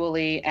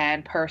spiritually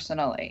and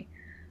personally.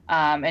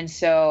 And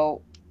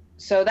so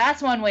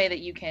that's one way that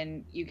you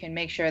can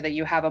make sure that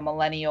you have a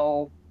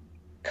millennial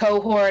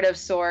cohort of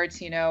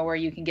sorts, where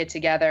you can get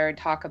together and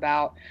talk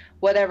about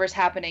whatever's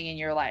happening in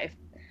your life.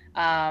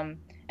 And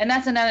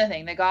that's another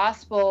thing. The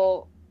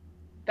gospel,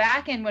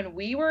 back in when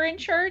we were in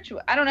church,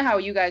 I don't know how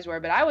you guys were,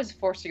 but I was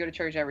forced to go to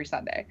church every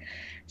Sunday.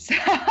 So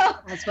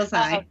as was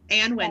I,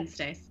 and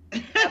Wednesdays.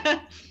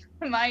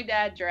 My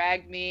dad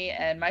dragged me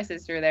and my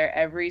sister there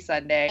every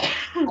Sunday.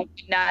 I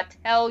could not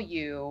tell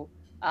you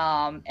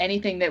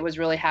anything that was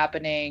really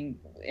happening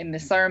in the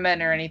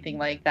sermon or anything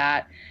like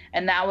that.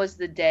 And that was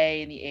the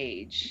day and the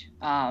age.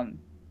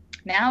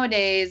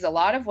 Nowadays, a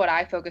lot of what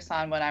I focus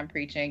on when I'm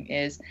preaching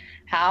is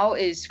how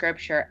is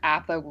scripture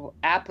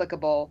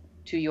applicable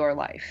to your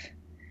life?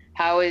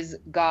 How is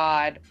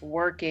God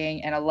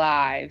working and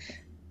alive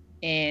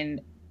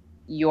in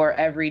your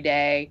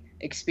everyday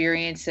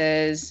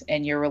experiences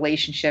and your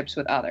relationships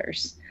with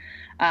others?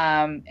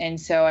 And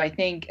so I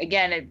think,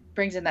 again, it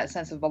brings in that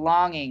sense of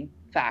belonging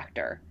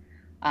factor,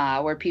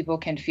 where people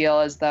can feel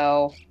as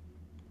though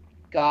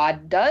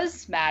God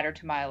does matter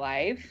to my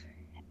life.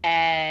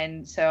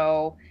 And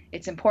so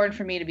it's important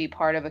for me to be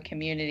part of a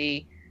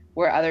community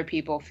where other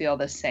people feel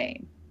the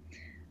same.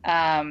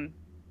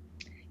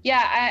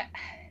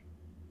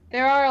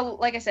 There are,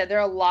 like I said, there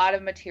are a lot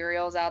of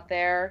materials out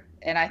there,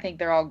 and I think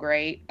they're all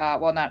great.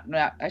 Well, not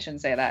I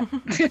shouldn't say that.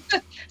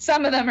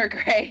 Some of them are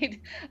great.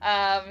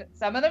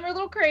 Some of them are a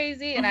little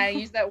crazy, and I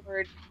use that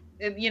word,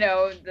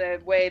 the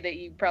way that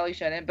you probably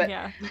shouldn't. But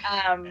yeah,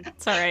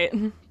 it's all right.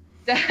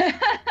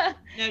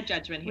 No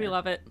judgment here. We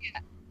love it.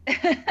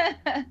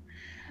 Yeah.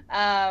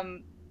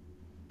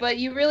 But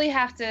you really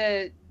have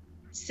to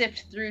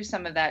sift through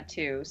some of that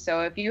too.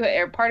 So if you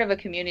are part of a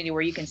community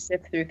where you can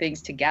sift through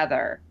things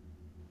together,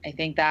 I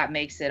think that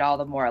makes it all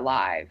the more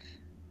alive.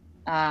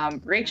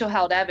 Rachel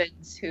Held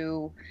Evans,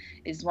 who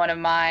is one of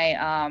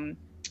my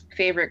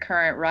favorite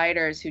current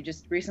writers, who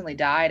just recently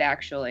died,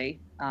 actually.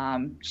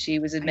 She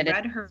was admitted. I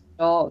read her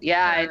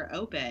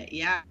obit.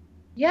 Yeah.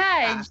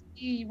 Yeah, and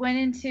she went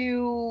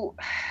into,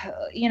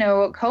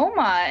 a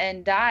coma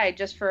and died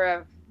just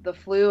for the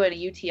flu and a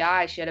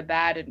UTI. She had a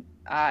bad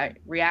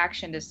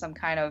reaction to some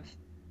kind of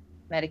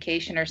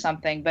medication or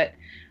something. But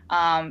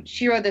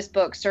she wrote this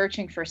book,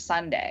 Searching for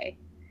Sunday.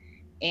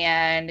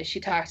 And she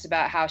talks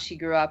about how she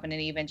grew up in an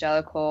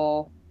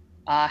evangelical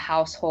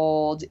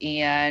household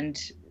and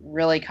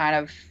really kind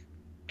of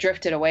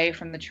drifted away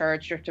from the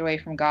church, drifted away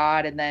from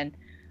God, and then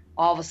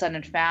all of a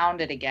sudden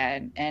found it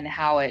again, and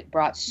how it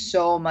brought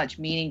so much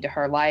meaning to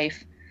her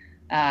life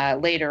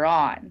later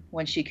on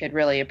when she could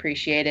really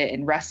appreciate it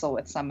and wrestle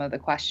with some of the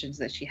questions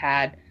that she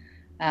had.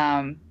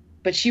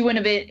 But she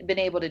wouldn't have been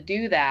able to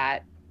do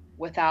that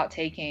without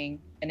taking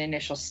an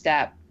initial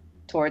step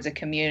towards a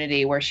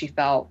community where she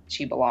felt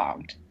she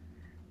belonged.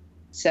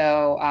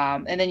 So,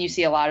 and then you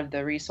see a lot of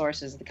the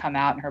resources that come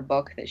out in her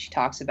book that she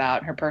talks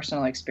about, her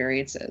personal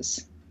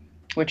experiences,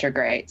 which are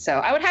great. So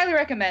I would highly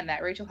recommend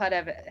that. Rachel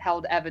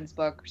Held Evans'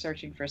 book,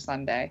 Searching for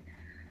Sunday,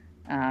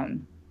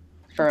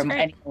 for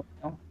anyone.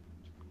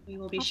 We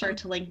will be sure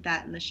to link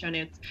that in the show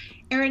notes.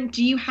 Erin,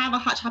 do you have a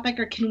hot topic,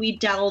 or can we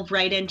delve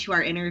right into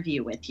our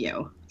interview with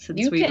you?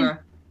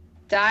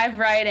 Dive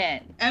right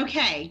in.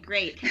 Okay,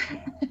 great.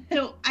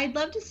 So I'd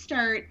love to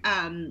start,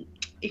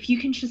 if you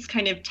can just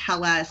kind of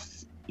tell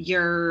us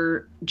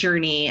your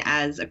journey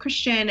as a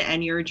Christian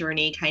and your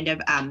journey kind of,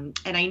 and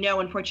I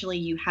know unfortunately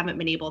you haven't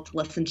been able to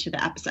listen to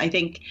the episode. I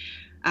think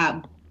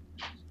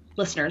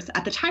listeners,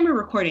 at the time we're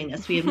recording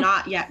this, we have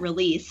not yet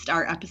released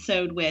our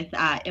episode with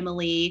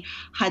Emily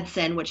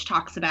Hudson, which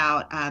talks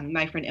about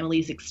my friend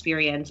Emily's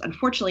experience,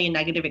 unfortunately a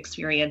negative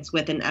experience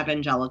with an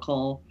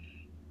evangelical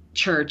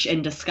church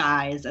in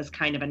disguise as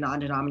kind of a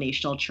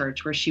non-denominational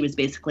church, where she was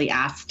basically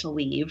asked to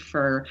leave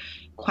for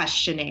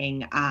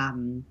questioning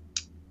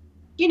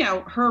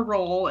her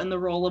role and the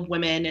role of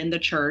women in the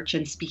church,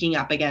 and speaking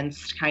up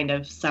against kind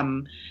of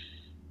some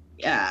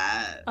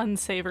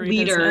unsavory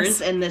leaders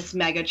business in this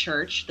mega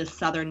church, this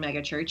Southern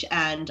mega church.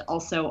 And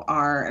also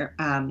our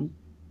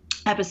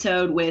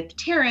episode with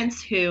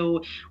Terrence,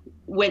 who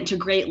went to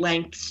great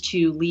lengths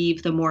to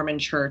leave the Mormon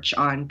church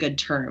on good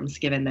terms,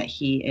 given that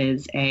he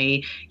is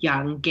a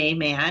young gay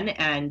man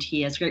and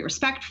he has great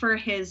respect for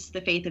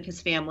the faith of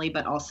his family,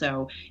 but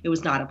also it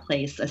was not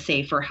a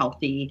safe or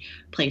healthy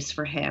place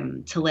for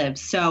him to live.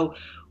 So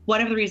one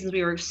of the reasons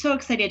we were so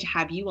excited to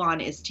have you on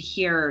is to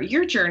hear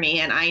your journey.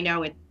 And I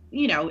know it,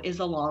 is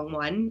a long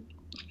one.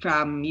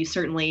 You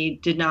certainly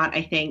did not,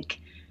 I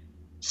think,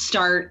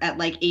 start at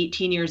like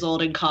 18 years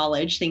old in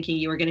college thinking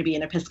you were going to be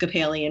an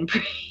Episcopalian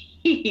priest.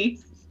 So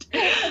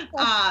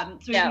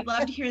we'd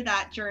love to hear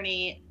that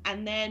journey,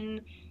 and then,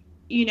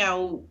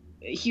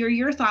 hear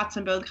your thoughts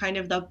on both kind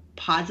of the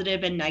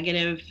positive and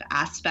negative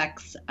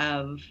aspects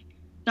of,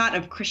 not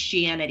of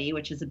Christianity,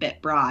 which is a bit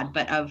broad,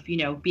 but of,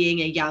 being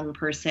a young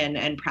person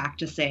and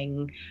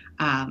practicing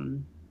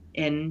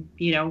in,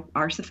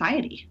 our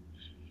society.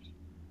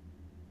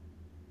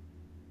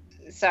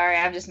 Sorry,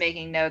 I'm just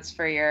making notes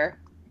for your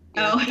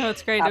Oh, no,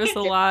 it's great. It was a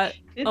lot.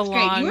 It's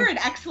great. You were an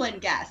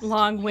excellent guest.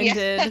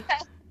 Long-winded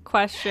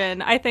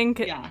question. I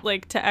think,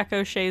 like, to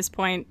echo Shay's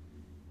point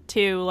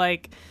too,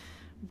 like,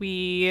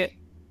 we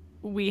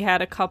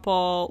had a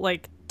couple,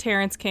 like,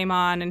 Terrence came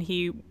on and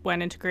he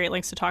went into great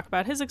lengths to talk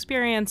about his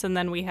experience, and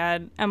then we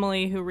had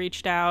Emily who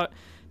reached out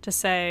to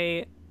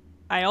say,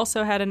 I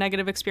also had a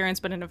negative experience,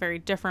 but in a very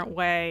different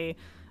way.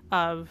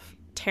 Of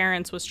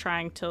Terrence was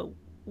trying to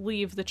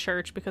leave the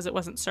church because it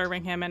wasn't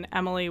serving him, and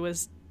Emily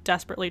was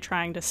desperately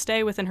trying to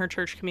stay within her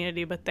church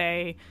community, but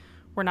they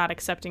were not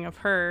accepting of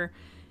her.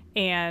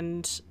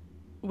 And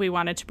we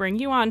wanted to bring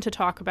you on to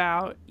talk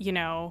about,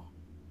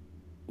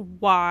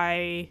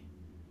 why,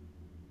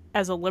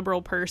 as a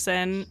liberal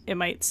person, it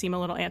might seem a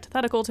little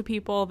antithetical to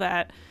people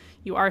that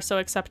you are so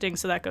accepting.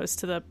 So that goes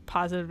to the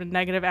positive and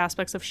negative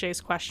aspects of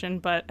Shay's question.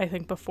 But I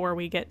think before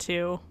we get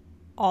to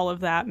all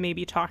of that,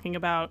 maybe talking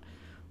about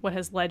what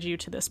has led you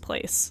to this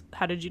place.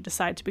 How did you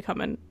decide to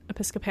become an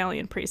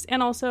Episcopalian priest?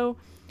 And also,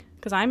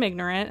 because I'm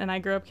ignorant and I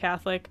grew up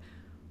Catholic,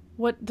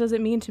 what does it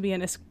mean to be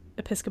an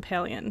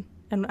Episcopalian?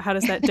 And how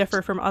does that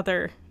differ from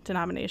other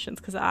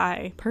denominations? Because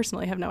I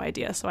personally have no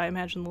idea. So I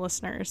imagine the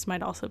listeners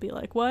might also be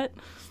like, what?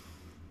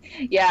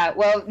 Yeah,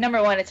 well,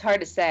 number one, it's hard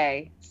to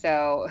say.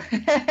 So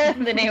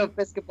the name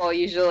Episcopal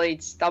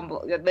usually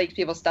makes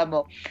people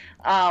stumble.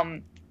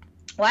 Well,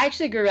 I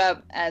actually grew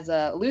up as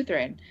a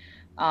Lutheran.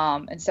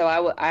 And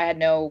so I had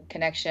no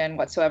connection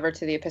whatsoever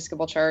to the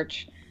Episcopal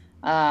Church.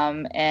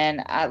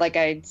 And like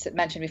I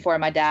mentioned before,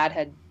 my dad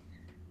had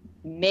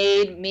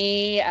made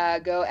me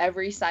go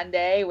every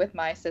Sunday with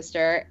my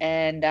sister,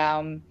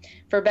 and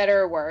for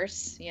better or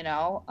worse,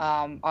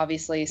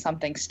 obviously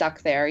something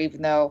stuck there,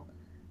 even though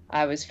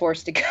I was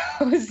forced to go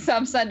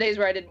some Sundays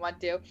where I didn't want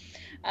to.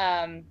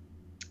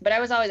 But I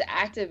was always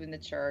active in the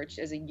church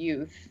as a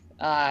youth.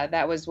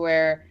 That was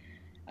where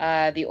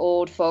the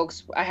old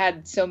folks, I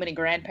had so many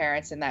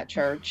grandparents in that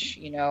church,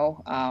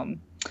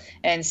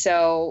 and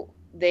so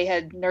they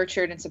had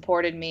nurtured and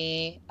supported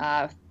me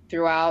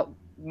throughout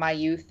my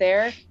youth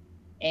there.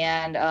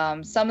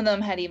 And some of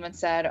them had even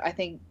said, I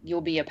think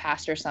you'll be a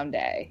pastor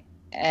someday.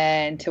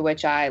 And to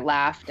which I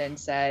laughed and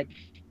said,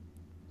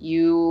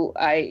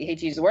 I hate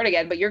to use the word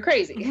again, but you're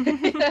crazy. We've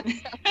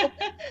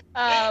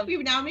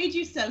now made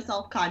you so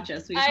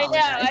self-conscious. We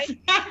apologize.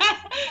 I know.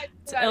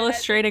 It's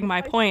illustrating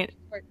my point.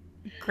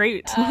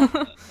 Great.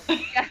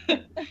 Yeah.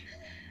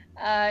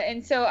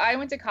 And so I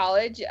went to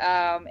college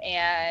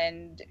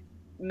and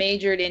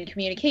majored in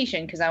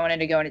communication because I wanted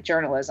to go into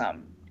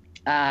journalism.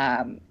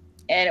 And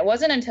it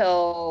wasn't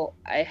until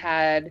I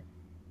had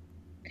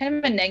kind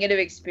of a negative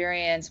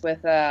experience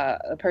with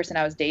a person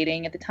I was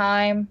dating at the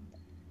time.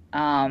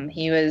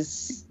 He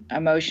was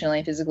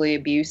emotionally, physically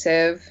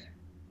abusive.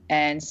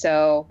 And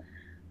so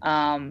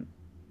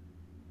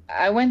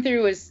I went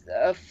through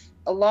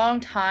a long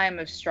time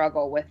of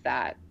struggle with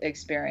that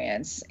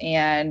experience.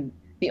 And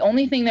the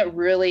only thing that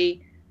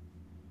really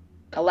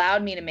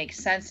allowed me to make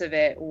sense of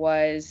it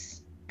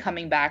was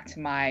coming back to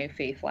my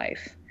faith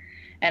life.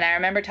 And I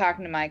remember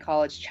talking to my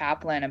college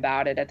chaplain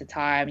about it at the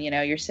time. You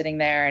know, you're sitting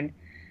there and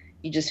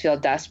you just feel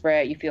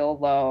desperate, you feel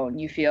alone,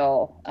 you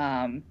feel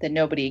that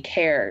nobody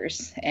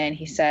cares. And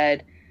he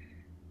said,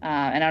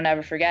 and I'll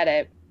never forget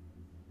it,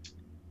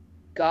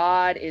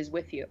 God is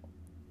with you.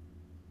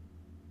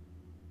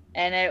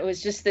 And it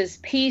was just this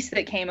peace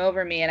that came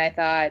over me, and I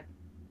thought,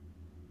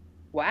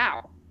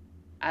 wow,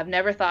 I've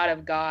never thought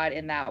of God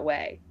in that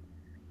way.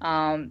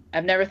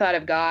 I've never thought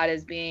of God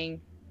as being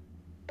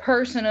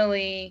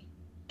personally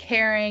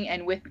caring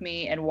and with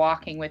me and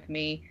walking with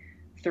me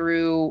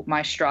through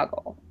my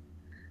struggle.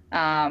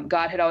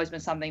 God had always been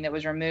something that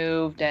was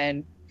removed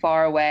and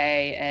far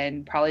away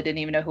and probably didn't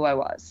even know who I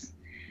was.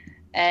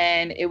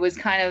 And it was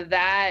kind of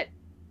that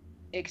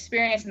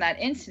experience and that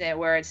incident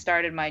where it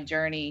started my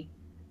journey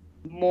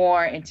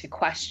more into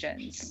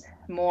questions,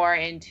 more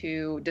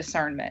into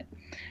discernment.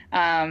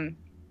 And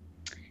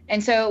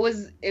so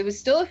it was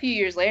still a few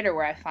years later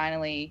where I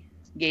finally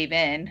gave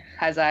in,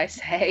 as I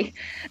say,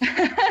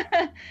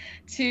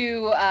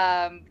 to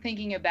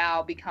thinking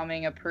about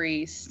becoming a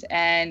priest.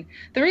 And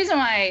the reason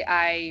why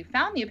I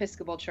found the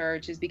Episcopal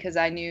Church is because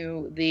I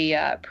knew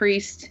the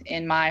priest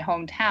in my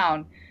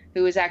hometown,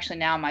 who is actually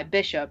now my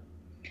bishop.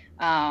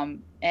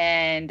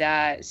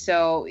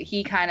 So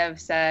he kind of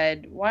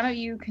said, why don't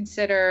you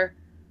consider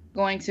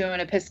going to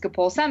an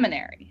Episcopal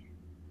seminary,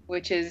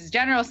 which is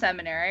General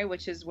Seminary,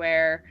 which is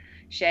where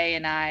Shay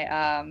and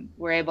I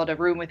were able to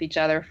room with each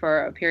other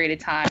for a period of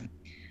time.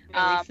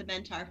 Really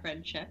cement our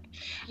friendship.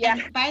 Yeah.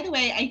 And by the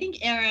way, I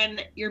think,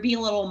 Erin, you're being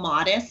a little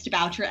modest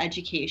about your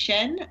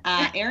education.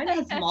 Erin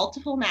has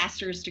multiple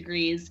master's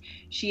degrees.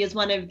 She is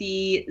one of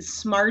the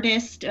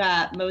smartest,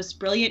 most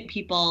brilliant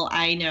people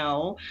I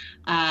know,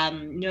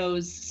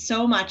 knows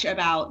so much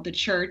about the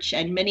church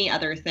and many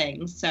other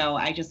things. So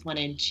I just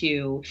wanted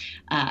to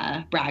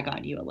brag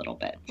on you a little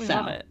bit. We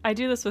love it. I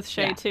do this with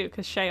Shay, too,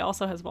 because Shay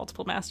also has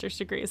multiple master's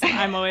degrees. And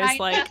I'm always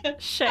like,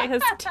 Shay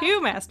has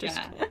 2 master's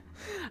degrees.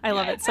 I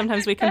love it.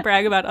 Sometimes we can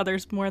brag about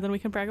others more than we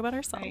can brag about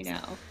ourselves. I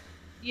know.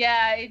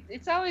 Yeah,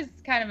 it's always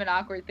kind of an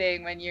awkward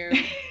thing when you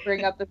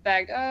bring up the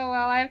fact, oh,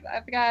 well, I've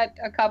got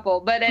a couple.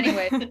 But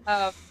anyway,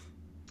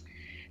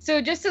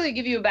 so just to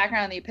give you a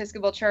background on the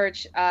Episcopal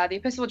Church, the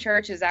Episcopal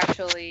Church is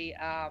actually,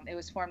 it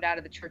was formed out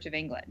of the Church of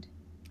England.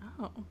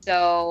 Oh,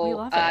 so we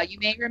love it. You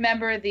may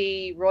remember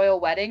the royal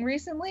wedding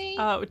recently.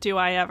 Oh, do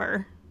I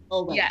ever?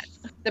 Always. Yes.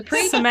 The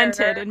preacher,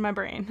 cemented in my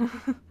brain.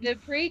 The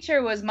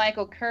preacher was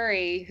Michael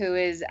Curry, who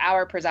is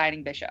our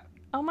presiding bishop.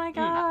 Oh my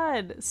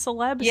God.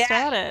 Celeb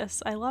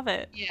status. I love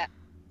it. Yeah.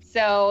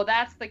 So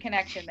that's the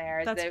connection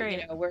there. That's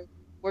great. You know,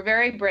 we're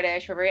very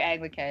British. We're very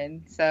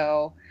Anglican.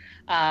 So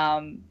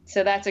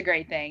that's a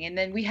great thing. And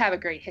then we have a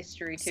great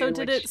history too. So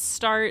did it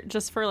start,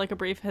 just for like a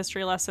brief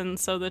history lesson,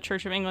 so the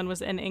Church of England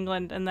was in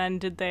England, and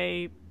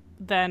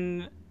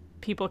then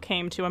people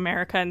came to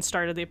America and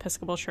started the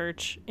Episcopal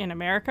Church in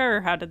America,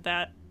 or how did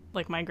that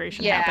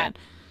migration happen?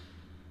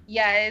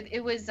 Yeah,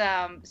 it was,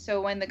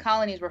 so when the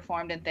colonies were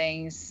formed and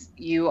things,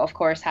 you of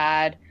course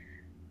had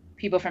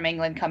people from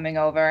England coming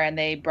over, and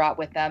they brought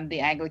with them the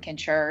Anglican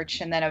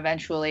Church, and then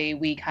eventually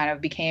we kind of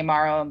became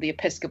our own, the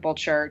Episcopal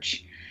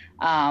Church.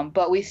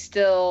 But we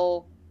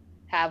still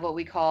have what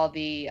we call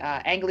the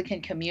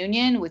Anglican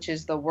Communion, which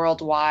is the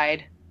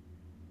worldwide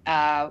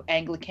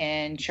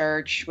Anglican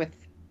Church with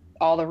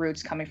all the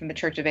roots coming from the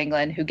Church of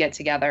England, who get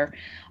together.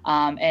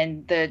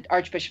 And the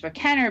Archbishop of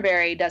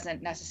Canterbury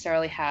doesn't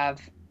necessarily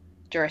have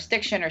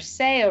jurisdiction or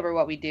say over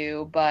what we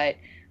do, but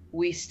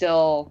we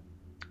still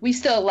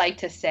like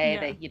to say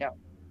that, you know,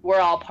 we're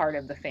all part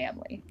of the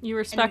family. You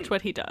respect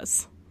what he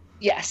does.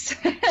 Yes.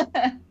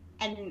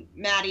 And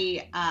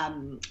Maddie,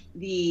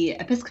 the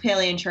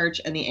Episcopalian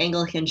Church and the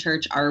Anglican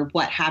Church are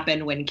what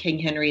happened when King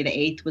Henry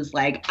VIII was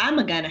like, I'm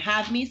going to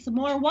have me some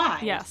more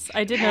wives. Yes,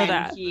 I did know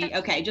that.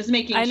 Just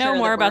making I know sure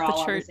more that about we're the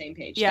all church. on the same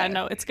page. Yeah, there.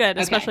 no, it's good,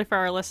 especially for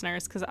our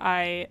listeners, because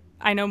I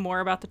know more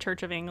about the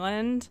Church of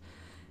England.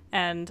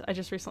 And I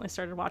just recently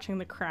started watching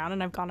The Crown,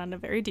 and I've gone on a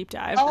very deep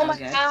dive. Oh my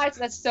gosh,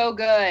 that's so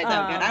good. So good.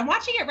 I'm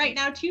watching it right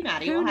now too,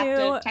 Maddie. We'll have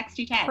to text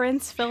you text.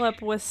 Prince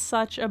Philip was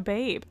such a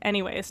babe.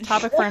 Anyways,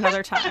 topic for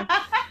another time.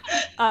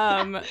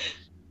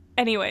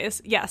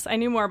 Anyways, yes, I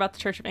knew more about the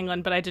Church of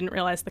England, but I didn't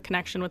realize the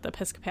connection with the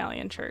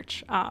Episcopalian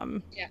Church.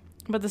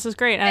 But this is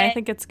great, and I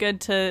think it's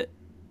good to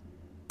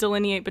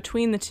delineate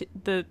between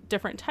the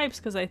different types,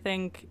 because I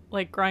think,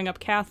 like, growing up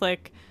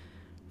Catholic,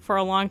 for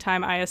a long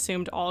time, I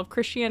assumed all of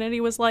Christianity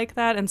was like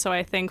that. And so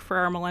I think for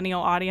our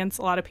millennial audience,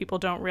 a lot of people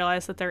don't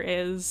realize that there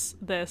is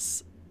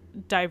this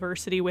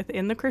diversity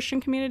within the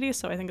Christian community.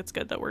 So I think it's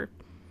good that we're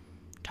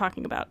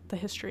talking about the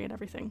history and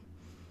everything.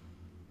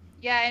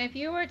 Yeah, and if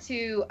you were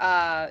to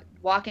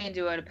walk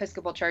into an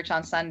Episcopal church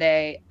on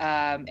Sunday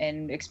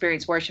and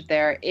experience worship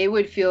there, it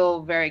would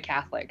feel very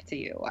Catholic to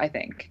you, I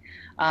think.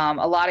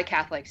 A lot of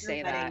Catholics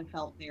say that.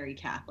 Felt very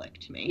Catholic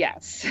to me.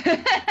 Yes.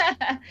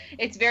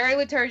 It's very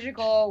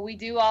liturgical. We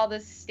do all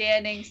this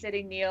standing,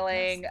 sitting,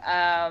 kneeling.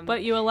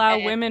 But you allow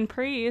women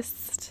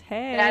priests.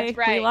 Hey, that's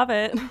right. We love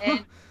it.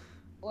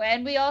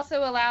 And we also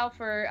allow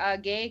for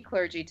gay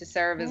clergy to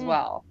serve as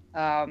well.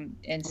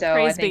 And so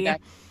Praise I think be.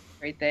 that's a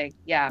great thing.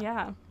 Yeah.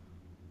 Yeah.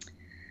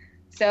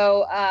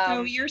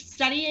 So you're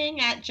studying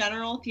at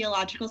General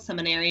Theological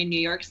Seminary in New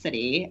York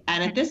City.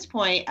 And at this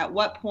point, at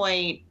what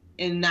point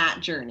in that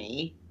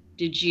journey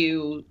did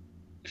you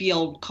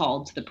feel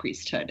called to the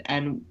priesthood?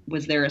 And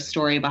was there a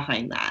story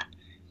behind that?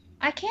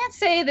 I can't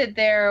say that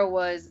there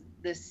was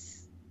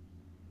this,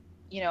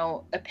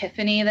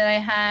 epiphany that I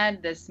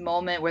had, this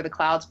moment where the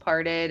clouds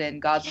parted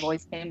and God's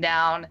voice came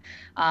down.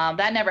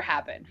 That never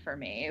happened for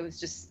me. It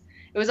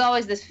was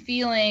always this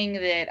feeling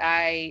that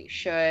I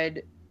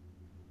should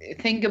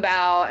think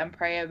about and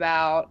pray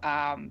about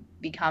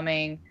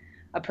becoming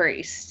a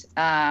priest.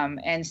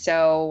 And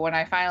so when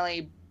I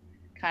finally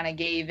kind of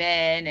gave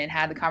in and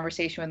had the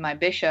conversation with my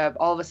bishop,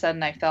 all of a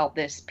sudden I felt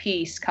this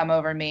peace come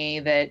over me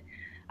that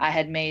I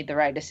had made the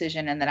right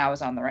decision and that I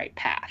was on the right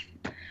path.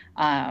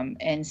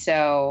 And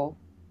so,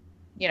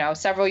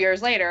 several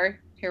years later,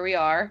 here we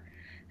are.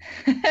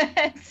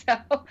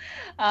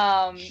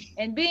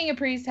 And being a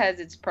priest has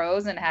its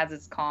pros and has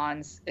its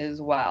cons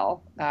as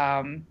well.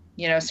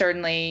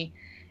 Certainly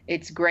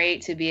it's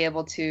great to be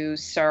able to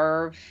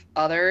serve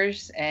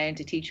others and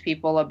to teach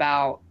people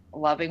about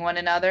loving one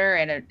another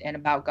and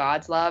about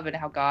God's love and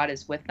how God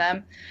is with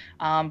them.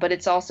 But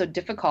it's also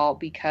difficult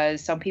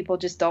because some people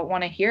just don't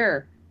want to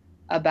hear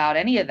about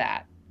any of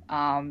that.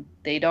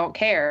 They don't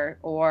care,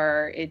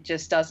 or it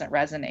just doesn't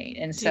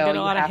resonate. And Do you get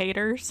a lot of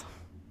haters?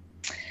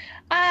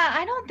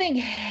 I don't think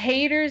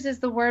haters is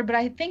the word, but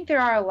I think there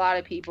are a lot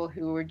of people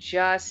who are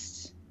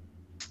just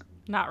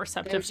not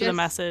receptive to the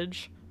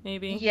message,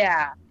 maybe.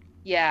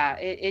 Yeah,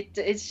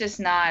 it's just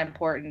not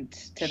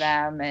important to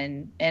them.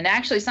 And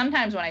actually,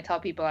 sometimes when I tell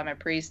people I'm a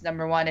priest,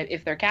 number one,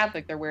 if they're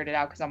Catholic, they're weirded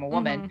out because I'm a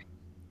woman. Mm-hmm.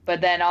 But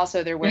then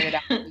also they're weirded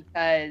out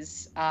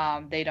because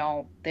they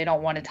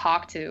don't want to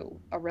talk to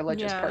a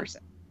religious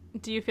person.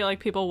 Do you feel like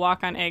people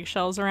walk on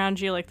eggshells around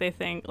you? Like they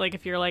think, like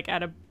if you're like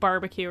at a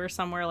barbecue or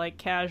somewhere like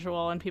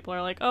casual and people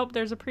are like, oh,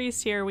 there's a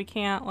priest here, we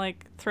can't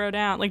like throw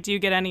down. Like, do you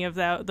get any of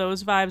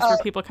those vibes where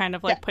people kind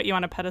of like put you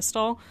on a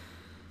pedestal?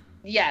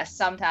 Yes,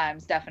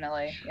 sometimes,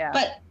 definitely. Yeah.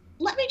 But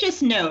let me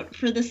just note,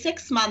 for the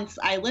 6 months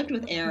I lived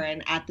with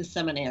Aaron at the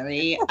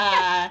seminary,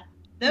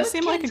 those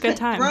seem kids like a good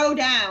time. Throw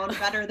down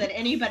better than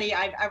anybody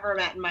I've ever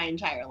met in my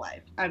entire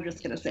life. I'm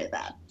just going to say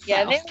that.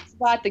 Yeah, they always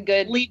got the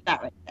good. Leave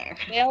that right there.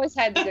 They always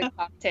had the good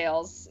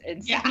cocktails.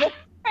 Yeah.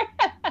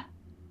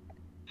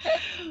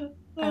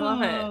 I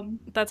love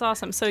it. That's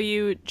awesome. So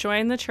you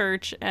joined the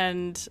church,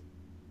 and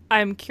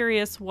I'm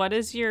curious, what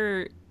is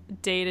your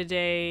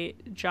day-to-day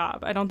job?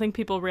 I don't think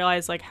people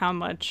realize like how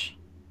much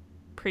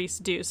priests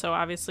do. So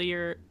obviously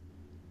you're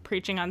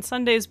preaching on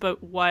Sundays, but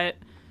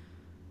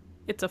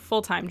it's a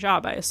full-time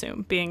job, I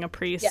assume, being a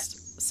priest.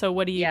 Yes. So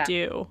what do you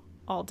do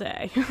all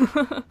day?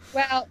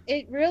 Well,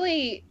 it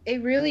really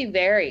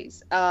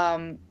varies.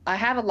 I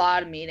have a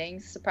lot of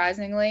meetings,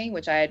 surprisingly,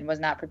 which I was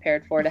not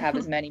prepared for, to have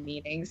as many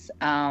meetings.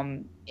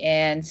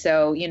 And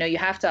so, you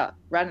have to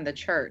run the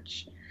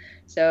church.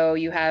 So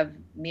you have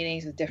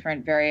meetings with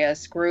different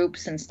various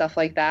groups and stuff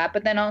like that.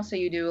 But then also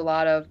you do a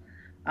lot of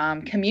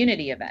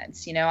community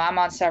events. I'm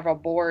on several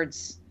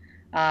boards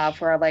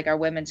for like our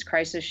women's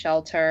crisis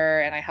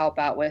shelter, and I help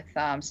out with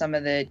some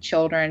of the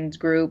children's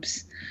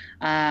groups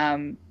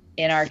in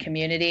our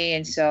community.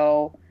 And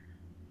so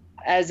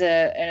as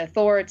an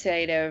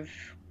authoritative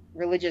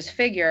religious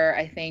figure,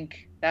 I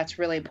think that's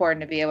really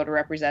important to be able to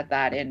represent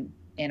that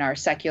in our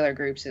secular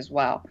groups as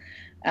well.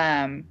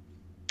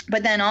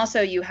 But then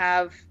also you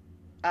have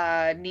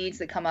needs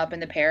that come up in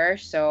the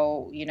parish.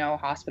 So,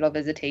 hospital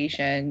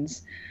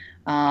visitations,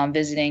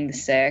 visiting the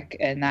sick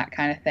and that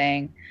kind of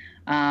thing.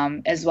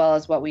 As well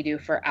as what we do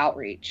for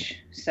outreach.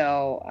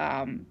 So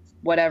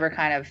whatever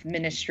kind of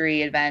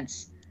ministry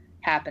events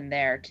happen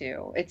there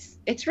too.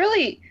 It's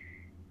really,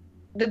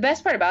 the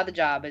best part about the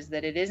job is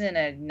that it isn't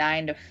a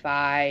 9 to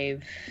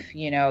 5,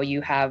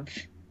 you have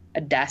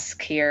a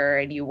desk here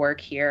and you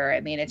work here. I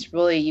mean, it's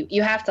really,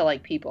 you have to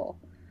like people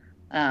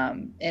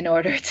in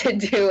order to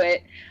do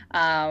it.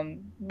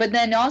 But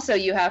then also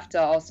you have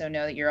to also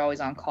know that you're always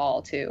on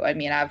call too. I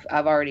mean, I've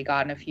already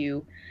gotten a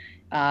few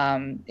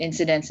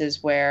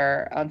incidences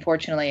where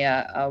unfortunately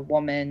a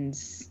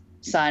woman's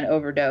son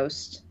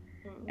overdosed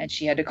and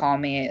she had to call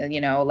me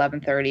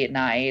 11:30 at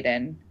night,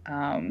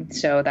 and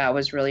so that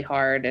was really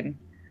hard and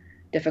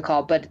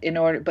difficult, but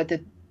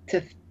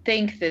to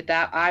think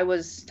that I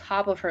was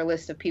top of her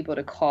list of people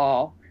to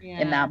call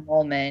in that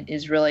moment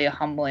is really a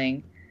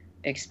humbling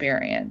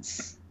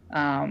experience.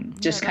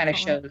 Just kind of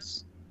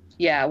shows,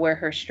 where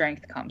her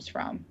strength comes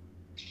from.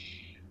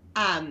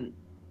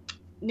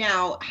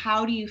 Now,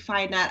 how do you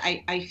find that?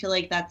 I feel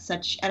like that's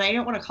such, and I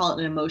don't want to call it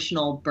an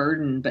emotional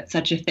burden, but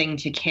such a thing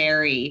to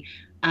carry,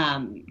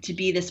 to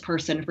be this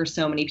person for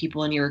so many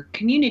people in your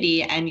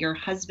community. And your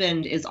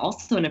husband is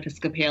also an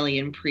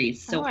Episcopalian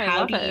priest. So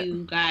how do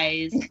you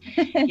guys,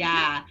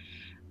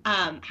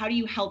 how do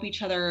you help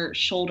each other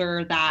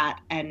shoulder that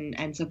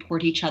and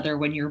support each other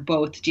when you're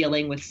both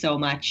dealing with so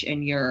much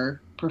in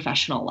your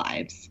professional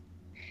lives?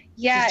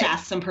 Yeah. Just to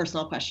ask some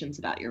personal questions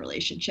about your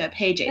relationship.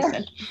 Hey,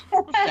 Jason.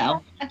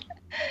 So.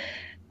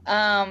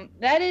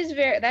 That is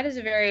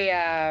a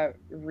very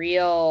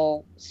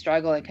real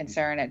struggle and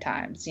concern at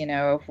times. You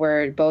know, if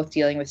we're both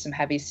dealing with some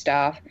heavy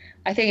stuff,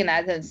 I think in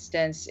that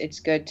instance, it's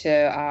good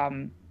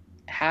to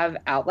have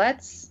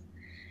outlets,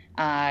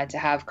 to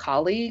have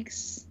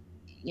colleagues,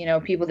 you know,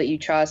 people that you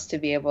trust to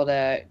be able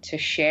to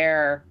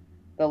share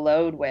the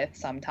load with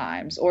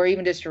sometimes, or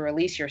even just to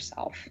release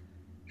yourself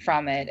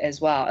from it as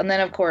well. And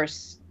then, of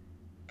course,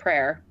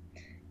 prayer.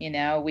 You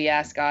know, we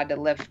ask God to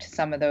lift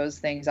some of those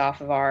things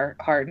off of our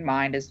heart and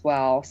mind as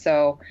well.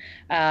 So,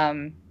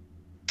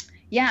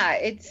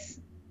 it's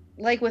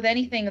like with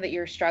anything that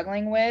you're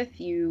struggling with,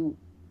 you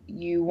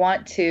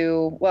want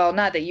to, well,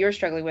 not that you're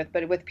struggling with,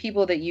 but with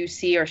people that you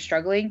see are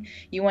struggling,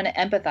 you want to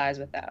empathize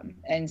with them.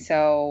 And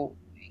so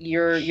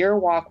your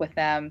walk with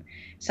them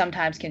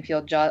sometimes can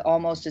feel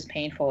almost as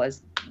painful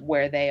as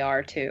where they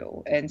are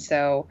too. And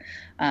so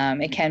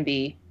it can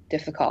be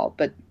difficult,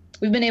 but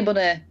we've been able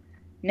to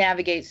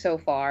navigate so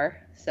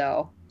far.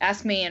 So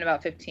ask me in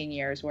about 15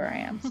 years where I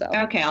am. So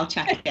okay, I'll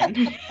check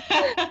in.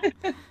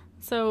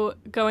 So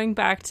going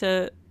back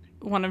to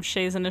one of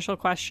Shay's initial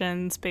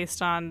questions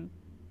based on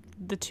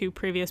the two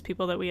previous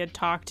people that we had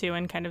talked to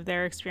and kind of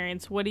their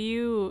experience, what do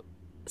you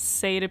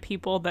say to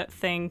people that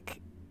think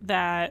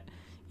that,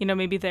 you know,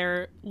 maybe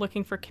they're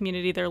looking for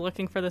community, they're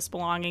looking for this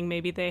belonging,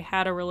 maybe they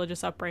had a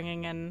religious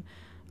upbringing and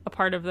a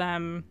part of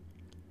them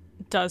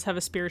does have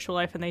a spiritual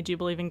life and they do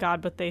believe in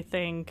God, but they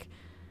think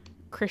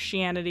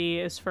Christianity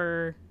is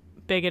for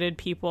bigoted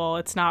people,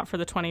 it's not for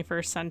the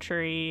 21st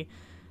century,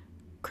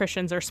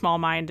 Christians are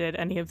small-minded,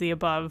 any of the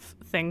above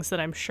things that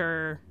I'm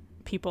sure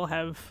people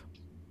have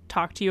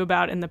talked to you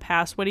about in the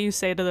past. What do you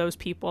say to those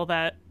people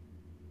that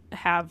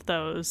have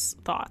those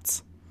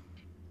thoughts?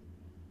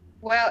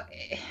 Well,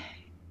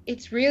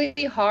 it's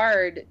really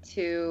hard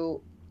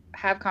to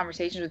have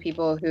conversations with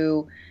people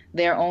who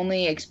their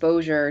only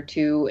exposure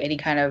to any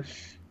kind of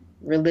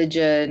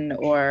religion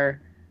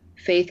or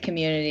faith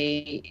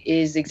community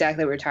is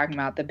exactly what we're talking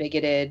about, the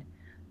bigoted,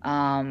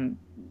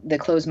 the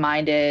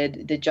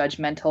closed-minded, the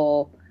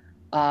judgmental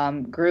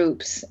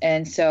groups.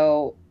 And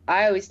so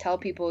I always tell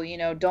people, you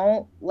know,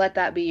 don't let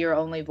that be your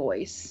only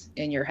voice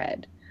in your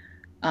head.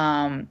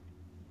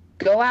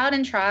 Go out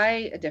and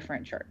try a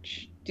different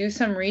church. Do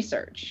some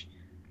research.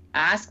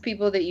 Ask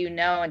people that you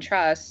know and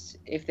trust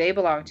if they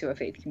belong to a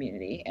faith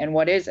community and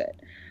what is it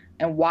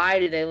and why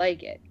do they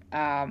like it.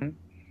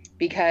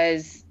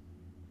 Because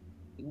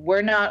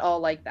we're not all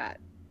like that.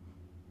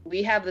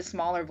 We have the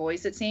smaller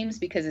voice, it seems,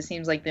 because it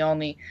seems like the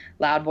only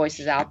loud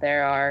voices out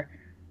there are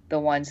the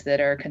ones that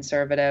are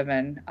conservative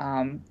and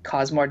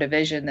cause more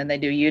division than they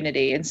do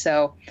unity. And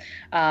so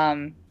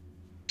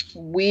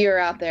we are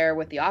out there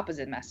with the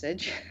opposite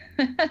message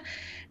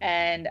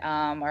and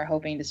are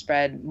hoping to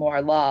spread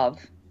more love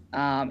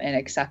and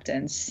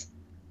acceptance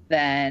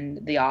than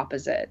the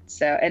opposite.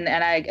 So, and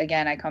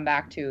I come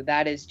back to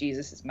that is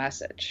Jesus's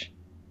message.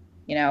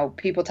 You know,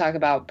 people talk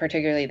about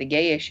particularly the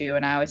gay issue,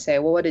 and I always say,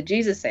 well, what did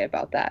Jesus say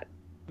about that?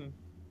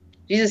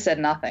 Jesus said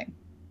nothing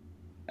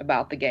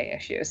about the gay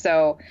issue.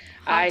 So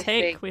I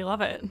think we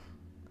love it.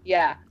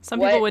 Yeah. Some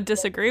people would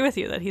disagree with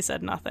you that he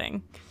said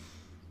nothing.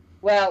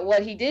 Well,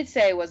 what he did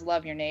say was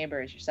love your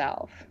neighbor as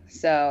yourself.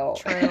 So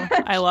true.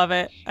 I love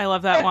it. I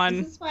love that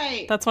one. This is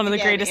why, that's one of the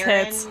greatest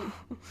hits.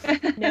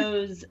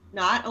 Knows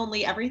not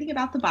only everything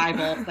about the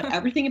Bible, but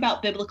everything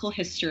about biblical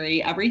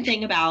history,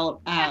 everything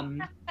about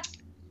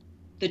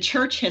the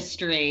church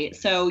history.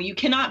 So you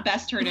cannot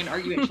best her in an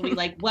argument. She'll be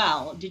like,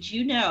 well, did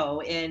you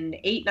know in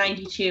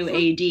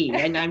 892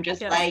 AD? And I'm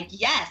just like,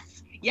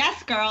 yes,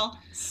 girl.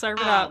 Serve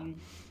it up.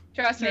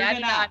 Trust me, I do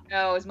not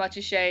know as much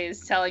as Shay is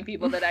telling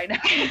people that I know.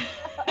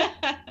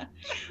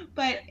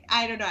 But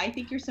I don't know. I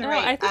think you're so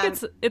right. I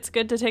think it's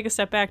good to take a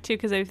step back, too,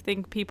 because I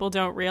think people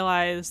don't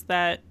realize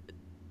that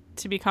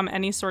to become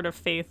any sort of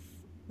faith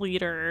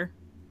leader,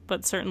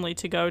 but certainly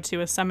to go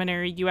to a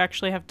seminary, you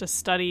actually have to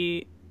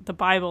study the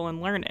Bible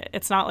and learn it.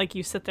 It's not like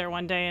you sit there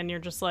one day and you're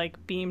just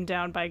like beamed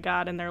down by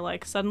God and they're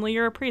like, suddenly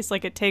you're a priest.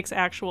 Like, it takes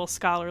actual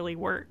scholarly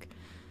work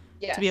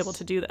to be able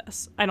to do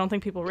this. I don't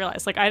think people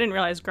realize. Like, I didn't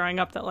realize growing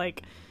up that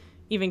like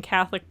even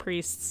Catholic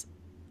priests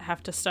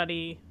have to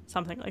study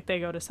something, like they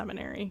go to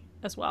seminary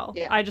as well.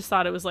 Yeah. I just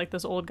thought it was like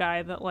this old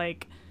guy that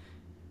like,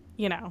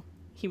 you know,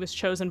 he was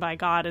chosen by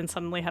God and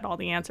suddenly had all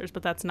the answers,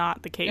 but that's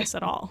not the case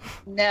at all.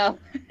 No.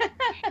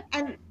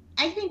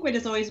 I think what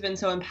has always been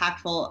so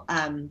impactful,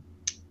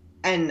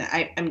 and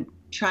I'm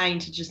trying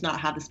to just not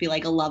have this be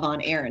like a love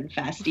on Erin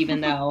fest,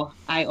 even though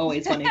I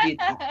always want to do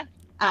that.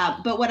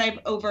 But what I've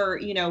over,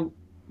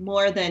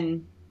 more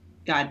than,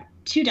 God,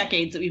 2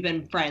 decades that we've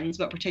been friends,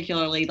 but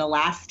particularly the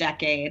last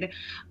decade,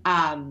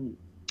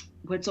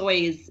 what's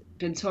always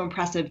been so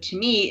impressive to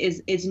me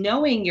is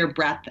knowing your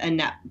breadth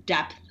and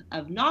depth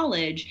of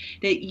knowledge,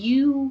 that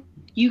you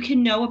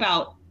can know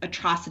about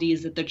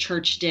atrocities that the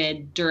church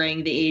did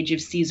during the age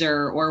of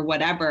Caesar or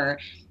whatever,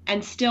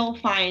 and still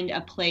find a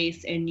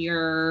place in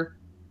your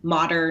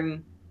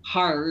modern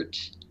heart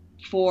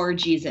for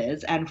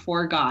Jesus and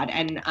for God,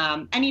 and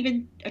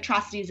even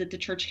atrocities that the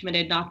church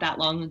committed not that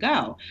long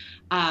ago.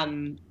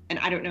 And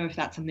I don't know if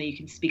that's something you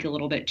can speak a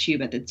little bit to,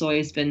 but it's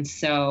always been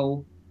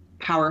so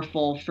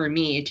powerful for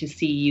me to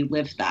see you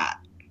live that.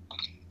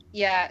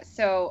 Yeah.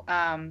 So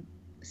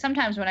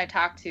sometimes when I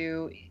talk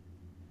to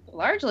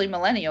largely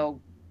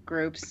millennial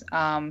groups,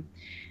 and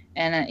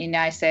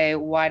I say,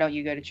 why don't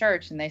you go to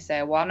church? And they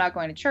say, well, I'm not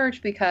going to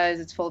church because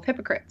it's full of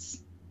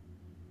hypocrites.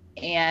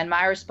 And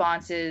my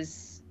response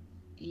is,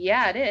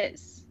 yeah, it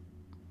is.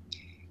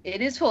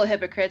 It is full of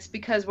hypocrites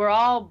because we're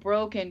all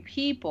broken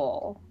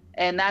people.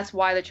 And that's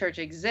why the church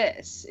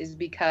exists, is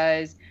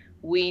because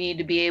we need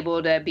to be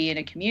able to be in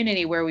a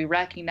community where we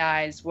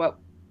recognize what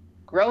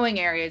growing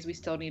areas we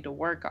still need to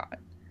work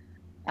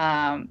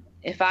on.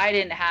 If I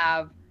didn't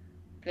have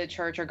the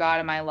church or God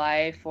in my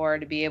life, or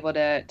to be able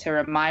to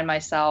remind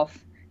myself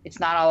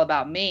it's not all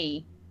about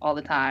me all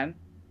the time,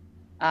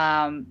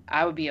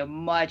 I would be a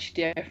much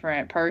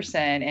different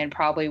person and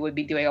probably would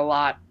be doing a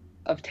lot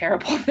of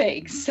terrible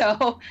things.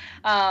 So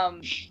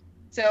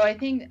I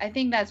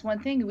think that's one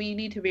thing. We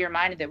need to be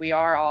reminded that we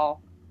are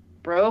all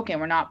broken.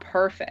 We're not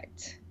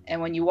perfect.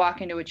 And when you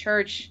walk into a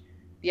church,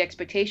 the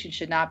expectation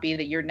should not be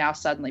that you're now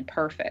suddenly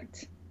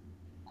perfect.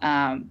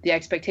 The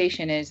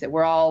expectation is that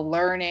we're all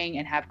learning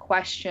and have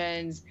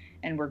questions,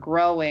 and we're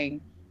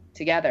growing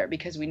together,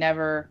 because we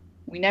never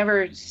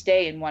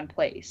stay in one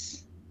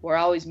place. We're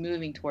always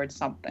moving towards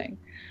something.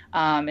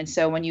 And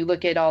so when you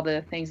look at all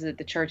the things that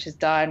the church has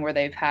done where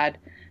they've had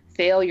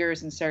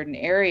failures in certain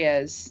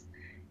areas,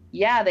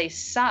 yeah, they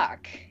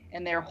suck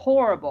and they're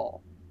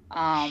horrible.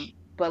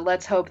 But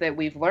let's hope that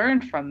we've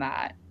learned from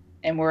that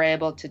and we're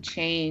able to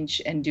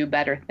change and do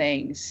better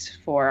things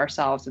for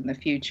ourselves in the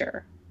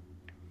future.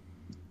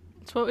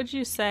 So what would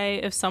you say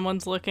if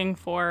someone's looking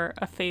for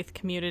a faith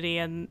community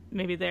and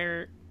maybe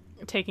they're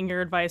taking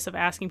your advice of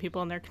asking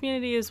people in their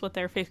communities what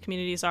their faith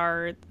communities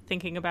are,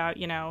 thinking about,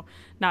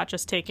 not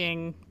just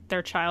taking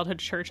their childhood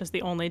church as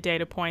the only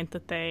data point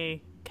that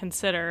they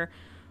consider,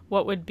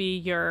 what would be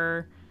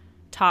your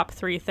top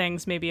 3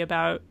 things maybe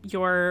about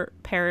your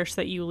parish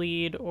that you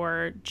lead,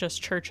 or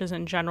just churches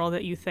in general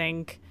that you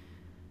think,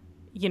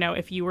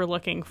 if you were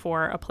looking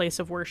for a place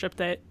of worship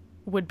that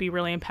would be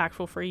really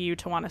impactful for you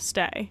to want to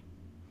stay?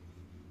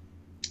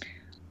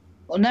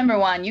 Well, number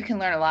one, you can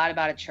learn a lot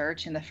about a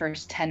church in the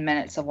first 10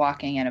 minutes of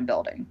walking in a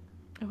building.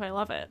 Oh, I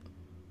love it.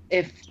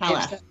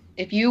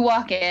 If you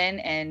walk in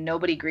and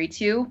nobody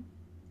greets you,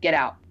 get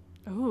out.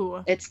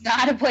 Ooh. It's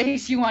not a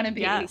place you want to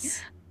be.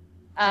 Yes.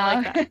 I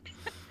like that.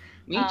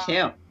 Me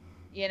too.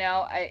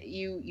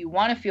 You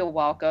want to feel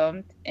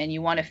welcomed, and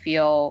you want to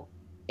feel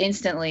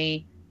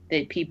instantly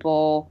that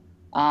people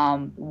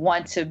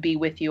want to be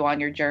with you on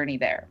your journey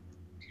there.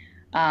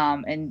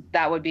 And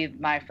that would be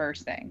my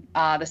first thing.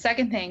 The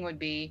second thing would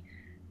be,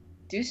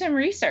 do some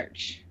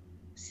research.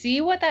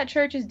 See what that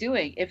church is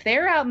doing. If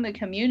they're out in the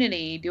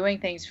community doing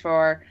things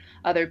for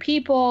other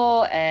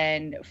people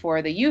and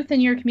for the youth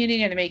in your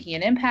community and they're making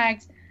an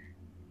impact,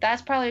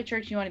 that's probably a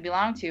church you want to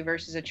belong to,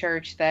 versus a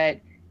church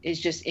that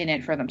is just in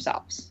it for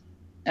themselves.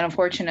 And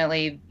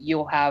unfortunately,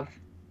 you'll have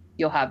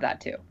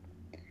that too.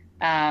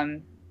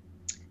 And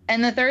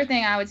the third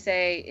thing I would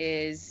say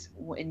is,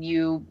 when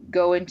you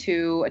go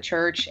into a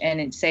church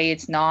and say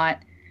it's not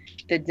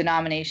the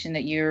denomination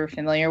that you're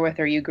familiar with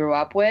or you grew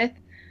up with,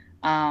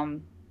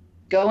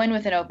 go in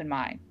with an open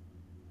mind.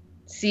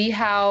 See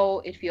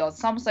how it feels.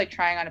 It's almost like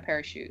trying on a pair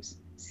of shoes.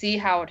 See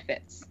how it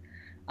fits.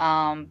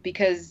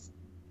 Because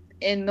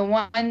on the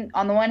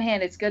one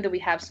hand, it's good that we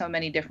have so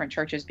many different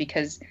churches,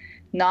 because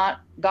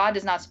God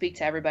does not speak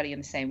to everybody in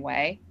the same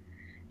way.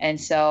 And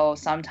so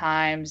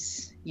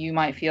sometimes you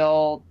might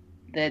feel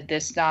that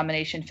this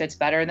denomination fits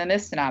better than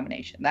this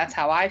denomination. That's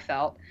how I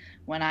felt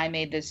when I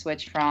made this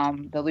switch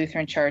from the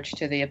Lutheran Church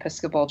to the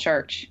Episcopal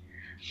Church.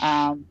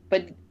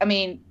 But I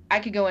mean, I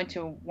could go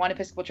into one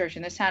Episcopal church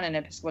in this town and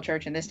an Episcopal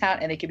church in this town,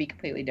 and they could be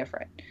completely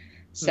different.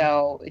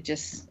 So it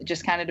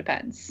just kind of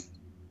depends.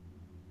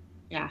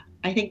 Yeah,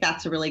 I think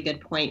that's a really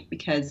good point,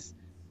 because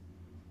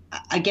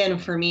again,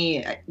 for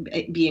me,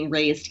 being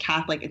raised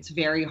Catholic, it's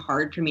very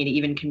hard for me to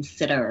even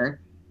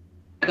consider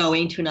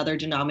going to another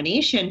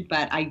denomination.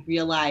 But I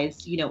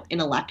realize,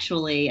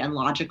 intellectually and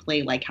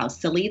logically, like, how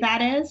silly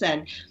that is.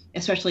 And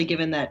especially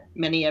given that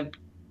many of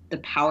the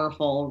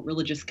powerful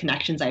religious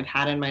connections I've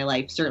had in my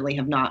life certainly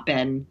have not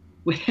been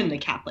within the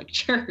Catholic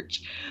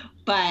Church.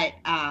 But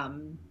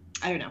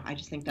I don't know. I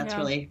just think that's Yeah.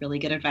 really, really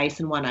good advice,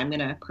 and one I'm going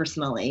to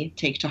personally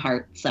take to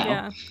heart. So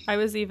Yeah.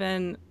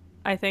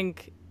 I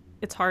think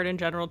it's hard in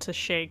general to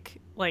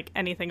shake like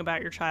anything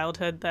about your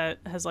childhood that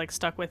has like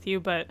stuck with you,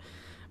 but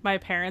my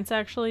parents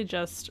actually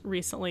just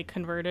recently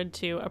converted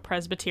to a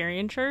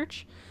Presbyterian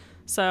church.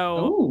 So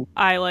Ooh.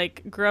 I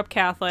like grew up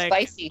Catholic.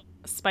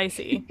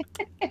 Spicy.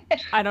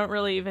 I don't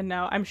really even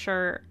know. I'm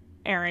sure,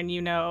 Aaron,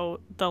 you know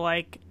the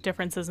like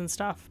differences and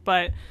stuff,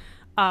 but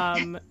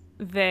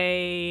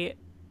it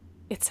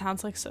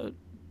sounds like so,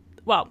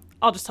 well,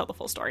 I'll just tell the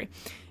full story.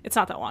 It's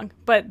not that long,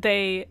 but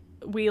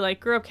we like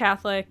grew up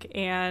Catholic,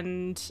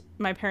 and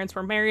my parents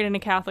were married in a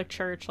Catholic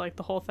church, like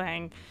the whole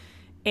thing.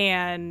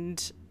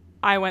 And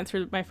I went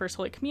through my first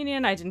Holy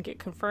Communion. I didn't get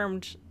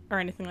confirmed or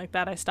anything like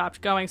that. I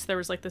stopped going. So there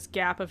was like this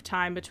gap of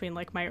time between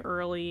like my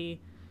early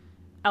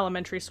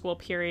elementary school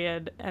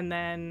period and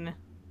then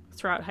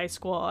throughout high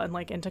school and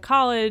like into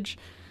college.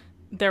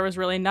 There was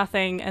really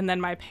nothing. And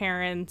then my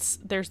parents,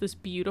 there's this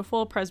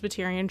beautiful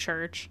Presbyterian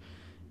church.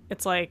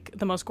 It's like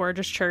the most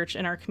gorgeous church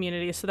in our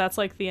community. So that's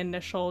like the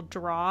initial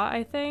draw,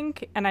 I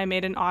think. And I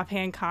made an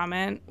offhand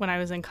comment when I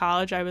was in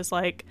college. I was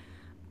like,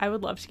 I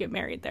would love to get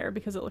married there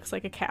because it looks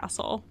like a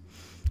castle.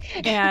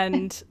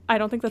 And I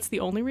don't think that's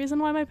the only reason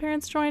why my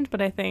parents joined,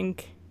 but I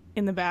think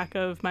in the back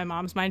of my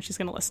mom's mind, she's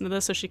going to listen to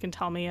this so she can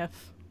tell me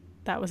if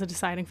that was a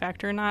deciding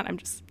factor or not.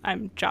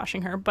 I'm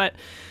joshing her. But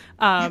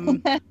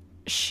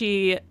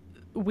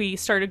we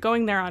started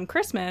going there on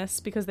Christmas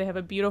because they have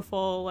a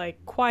beautiful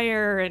like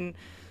choir and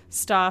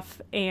stuff,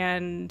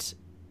 and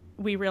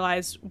we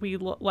realized we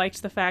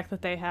liked the fact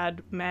that they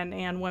had men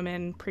and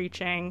women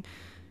preaching,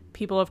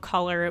 people of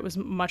color. It was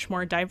much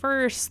more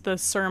diverse. The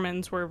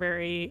sermons were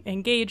very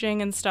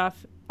engaging and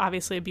stuff.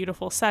 Obviously a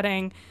beautiful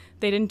setting.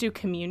 They didn't do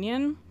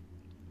communion,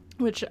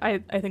 which I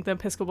think the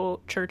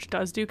Episcopal Church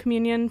does do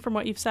communion from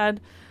what you've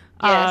said.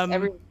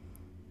 Yes,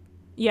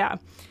 yeah.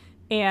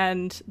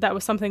 And that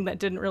was something that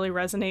didn't really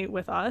resonate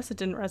with us. It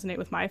didn't resonate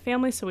with my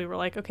family. So we were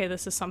like, okay,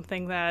 this is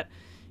something that,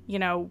 you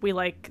know, we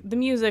like the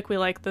music, we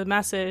like the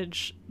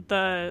message,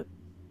 the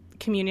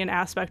communion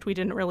aspect we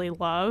didn't really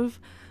love.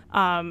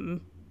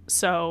 And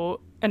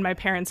my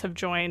parents have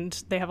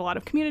joined, they have a lot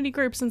of community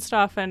groups and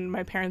stuff, and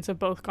my parents have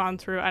both gone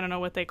through, I don't know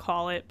what they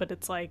call it, but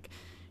it's like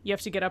you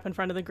have to get up in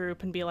front of the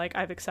group and be like,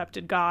 I've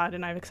accepted God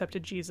and I've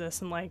accepted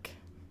Jesus, and like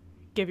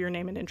give your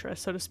name and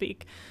interest, so to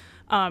speak,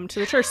 to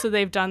the church. So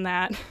they've done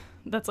that.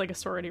 That's like a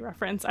sorority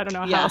reference. I don't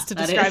know how else to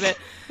describe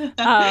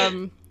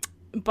it.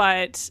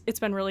 But it's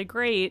been really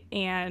great.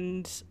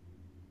 And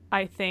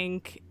I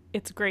think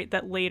it's great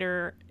that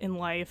later in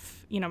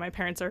life, you know, my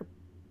parents are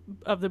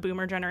of the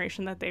boomer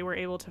generation, that they were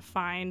able to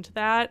find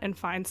that and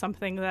find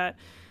something that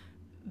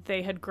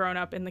they had grown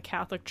up in the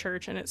Catholic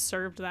Church and it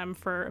served them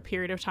for a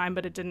period of time,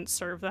 but it didn't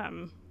serve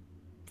them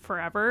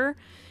forever.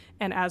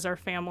 And as our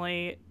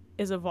family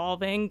is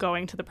evolving,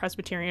 going to the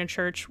Presbyterian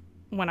Church,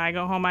 when I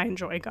go home, I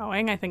enjoy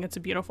going. I think it's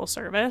a beautiful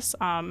service,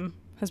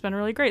 has been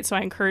really great. So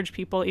I encourage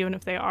people, even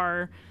if they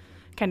are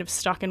kind of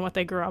stuck in what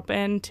they grew up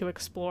in, to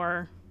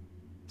explore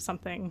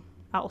something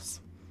else.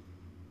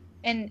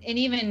 And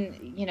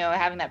even, you know,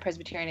 having that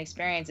Presbyterian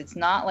experience, it's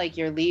not like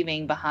you're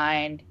leaving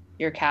behind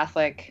your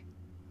Catholic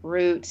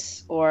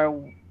roots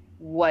or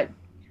what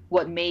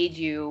made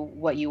you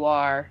what you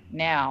are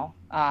now.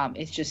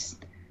 It's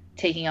just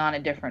taking on a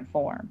different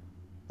form.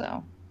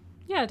 So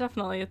yeah,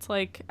 definitely. It's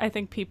like, I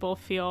think people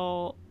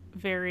feel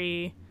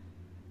very,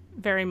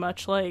 very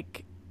much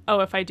like,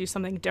 oh, if I do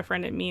something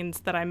different, it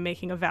means that I'm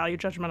making a value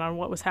judgment on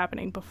what was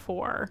happening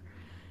before.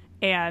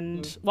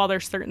 And while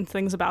there's certain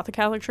things about the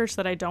Catholic Church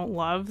that I don't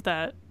love,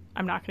 that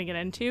I'm not going to get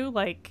into,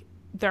 like,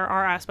 there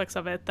are aspects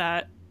of it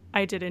that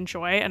I did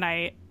enjoy. And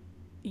I,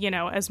 you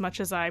know, as much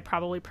as I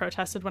probably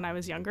protested when I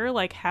was younger,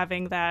 like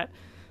having that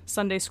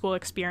Sunday school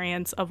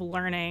experience of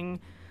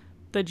learning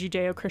the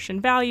Judeo-Christian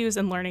values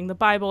and learning the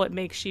Bible, it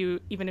makes you,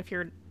 even if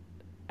you're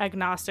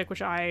agnostic,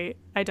 which I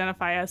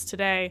identify as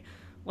today,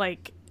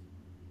 like,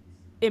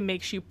 it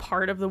makes you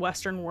part of the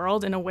Western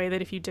world in a way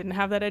that if you didn't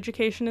have that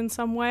education in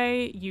some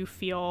way, you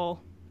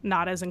feel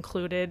not as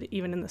included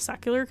even in the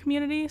secular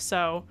community.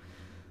 So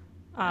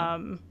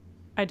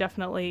I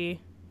definitely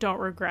don't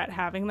regret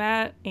having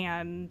that.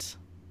 And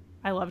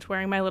I loved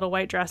wearing my little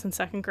white dress in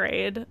second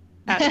grade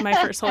at my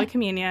first Holy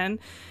Communion.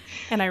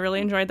 And I really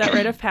enjoyed that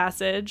rite of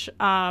passage.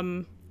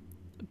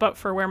 But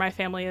for where my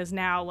family is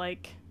now,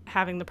 like,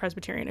 having the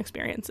Presbyterian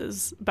experience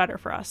is better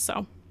for us.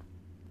 So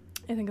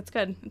I think it's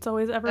good. It's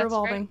always ever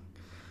evolving. Right.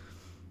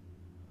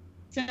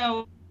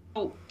 So,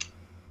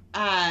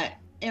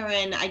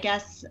 Aaron, I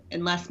guess,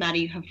 unless, Maddie,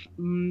 you have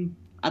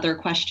other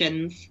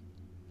questions,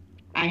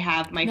 I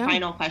have my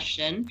final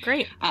question.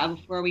 Great.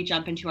 Before we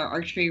jump into our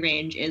archery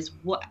range is,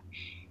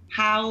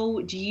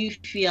 how do you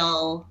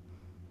feel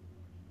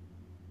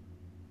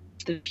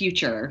the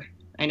future?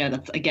 I know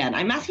that's, again,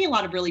 I'm asking a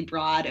lot of really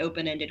broad,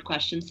 open-ended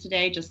questions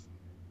today, just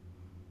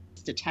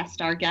to test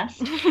our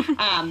guests.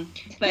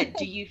 But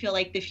do you feel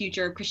like the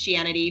future of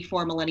Christianity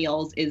for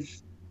millennials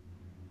is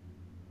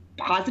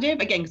positive,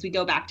 again, because we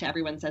go back to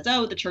everyone says,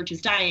 oh, the church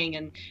is dying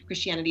and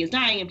Christianity is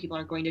dying and people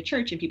aren't going to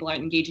church and people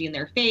aren't engaging in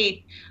their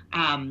faith.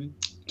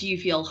 Do you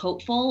feel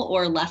hopeful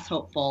or less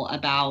hopeful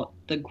about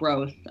the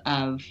growth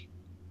of,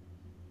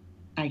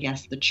 I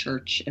guess, the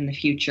church in the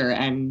future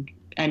and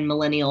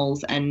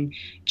millennials and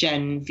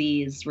Gen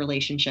Z's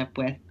relationship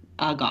with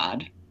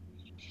God?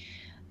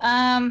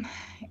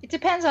 It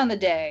depends on the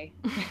day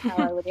how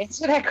I would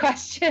answer that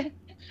question.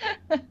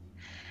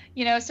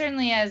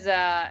 Certainly as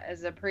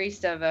a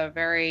priest of a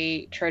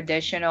very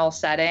traditional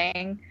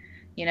setting,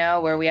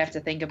 where we have to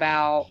think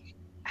about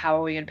how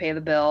are we going to pay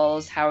the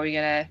bills, how are we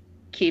going to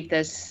keep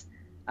this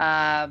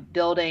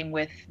building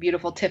with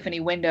beautiful Tiffany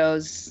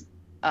windows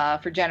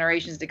for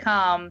generations to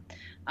come,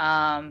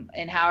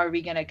 and how are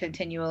we going to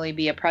continually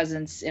be a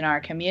presence in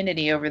our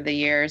community over the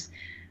years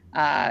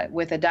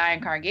with a dying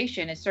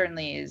congregation. It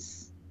certainly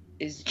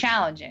is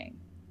challenging,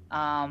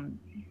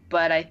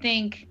 but I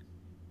think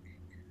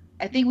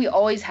we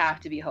always have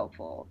to be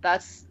hopeful.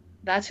 That's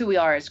who we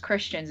are as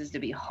Christians, is to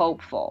be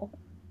hopeful,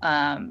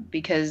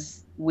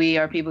 because we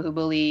are people who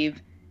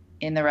believe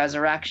in the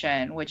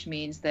resurrection, which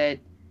means that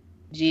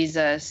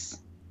Jesus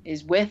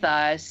is with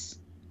us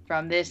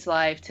from this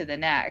life to the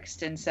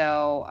next. And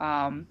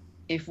so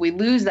if we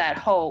lose that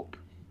hope,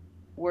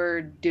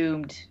 we're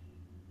doomed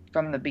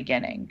from the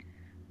beginning.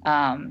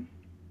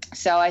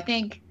 So I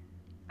think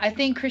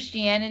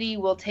Christianity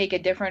will take a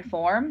different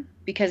form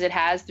because it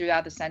has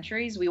throughout the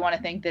centuries. We want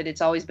to think that it's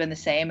always been the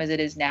same as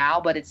it is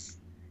now, but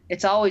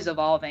it's always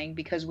evolving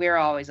because we're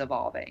always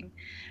evolving.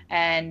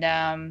 And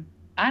I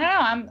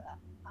don't know,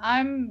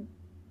 I'm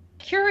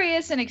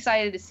curious and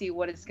excited to see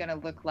what it's going to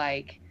look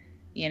like,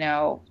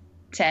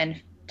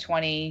 10,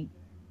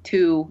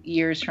 22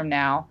 years from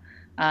now,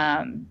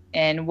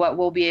 and what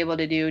we'll be able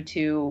to do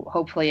to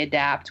hopefully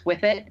adapt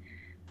with it,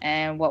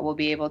 and what we'll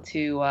be able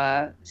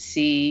to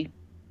see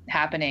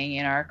happening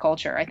in our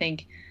culture. I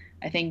think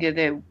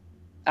that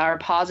our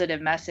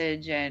positive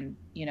message and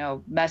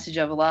message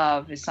of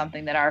love is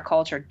something that our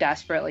culture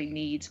desperately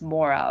needs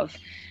more of,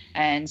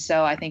 and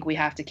so I think we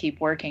have to keep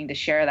working to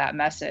share that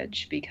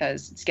message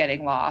because it's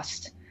getting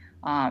lost,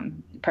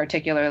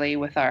 particularly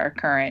with our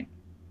current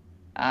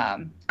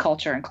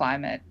culture and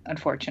climate,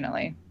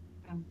 unfortunately.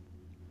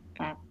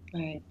 All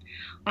right.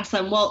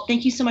 Awesome. Well,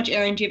 thank you so much,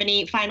 Erin. Do you have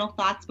any final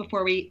thoughts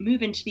before we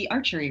move into the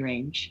archery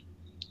range?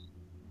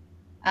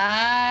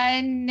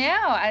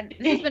 No,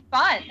 this has been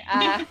fun.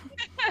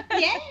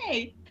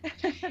 Yay!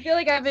 I feel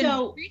like I've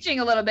been preaching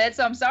a little bit,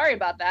 so I'm sorry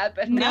about that.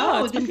 But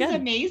no, this is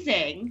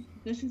amazing.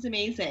 This is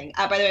amazing.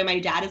 By the way, my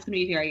dad is going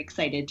to be very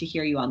excited to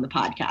hear you on the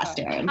podcast,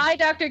 Erin. Hi,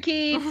 Dr.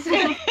 Keats.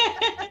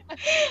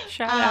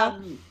 Shout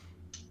out.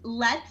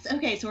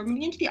 Okay, so we're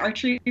moving into the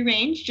archery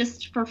range.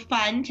 Just for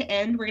fun to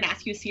end, we're going to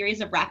ask you a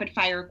series of rapid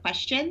fire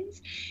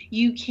questions.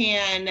 You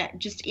can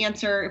just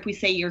answer, if we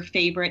say your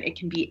favorite, it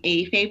can be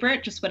a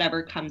favorite, just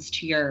whatever comes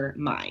to your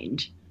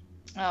mind.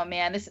 Oh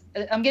man,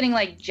 I'm getting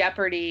like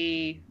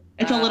Jeopardy.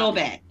 It's a little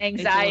bit.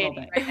 Anxiety. It's a little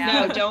bit. Right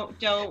now. No,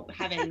 don't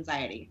have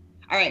anxiety.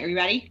 All right, are you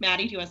ready?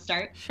 Maddie, do you want to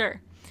start? Sure.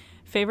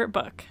 Favorite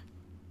book?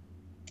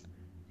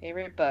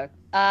 Favorite book?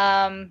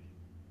 Pride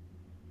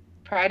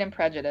and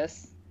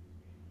Prejudice.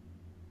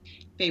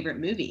 Favorite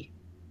movie?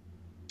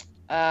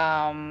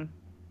 Favorite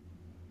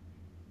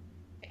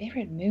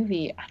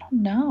movie? I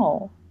don't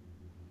know.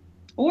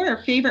 Or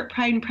favorite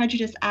Pride and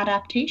Prejudice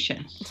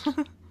adaptation?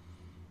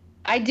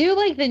 I do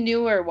like the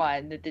newer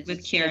one that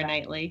with Keira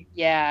Knightley.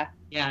 Yeah.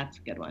 Yeah, it's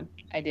a good one.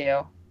 I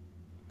do.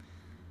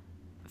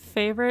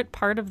 Favorite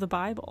part of the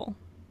Bible?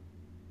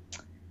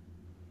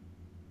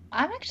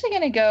 I'm actually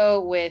going to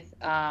go with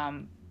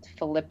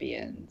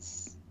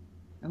Philippians.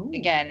 Ooh.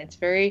 Again, it's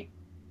very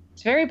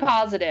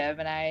positive,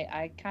 and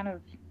I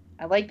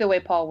like the way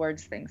Paul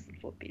words things in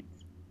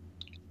Philippians.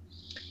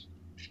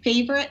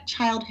 Favorite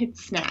childhood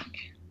snack?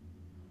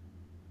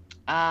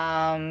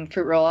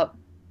 Fruit roll up.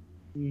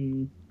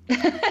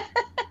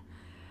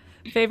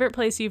 Favorite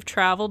place you've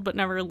traveled but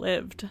never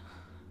lived?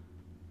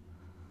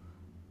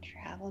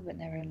 Traveled but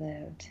never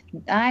lived.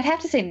 I'd have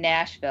to say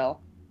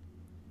Nashville.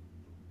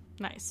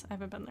 Nice. I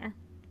haven't been there,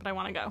 but I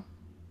want to go.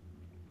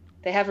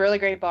 They have really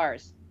great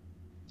bars.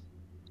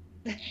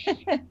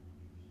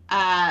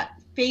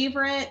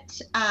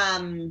 Favorite,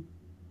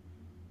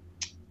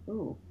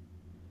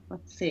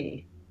 let's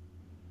see.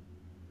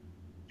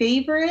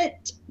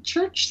 Favorite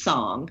church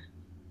song?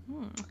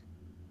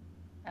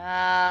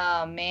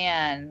 Oh,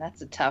 man,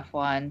 that's a tough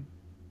one.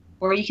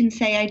 Or you can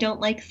say, I don't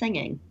like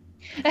singing.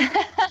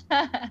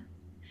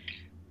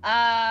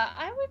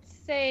 I would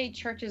say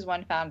Church is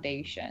One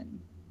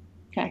Foundation.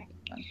 Okay.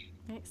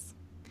 Nice.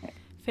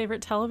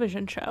 Favorite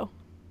television show?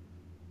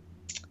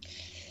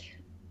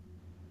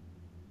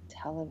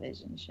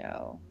 Television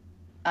show.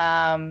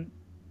 Well,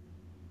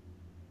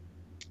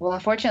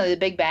 unfortunately, The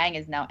Big Bang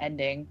is now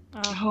ending.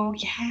 Oh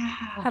yeah.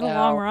 Had a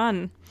long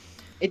run.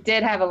 It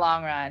did have a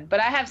long run, but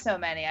I have so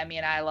many. I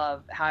mean, I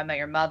love How I Met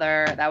Your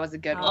Mother. That was a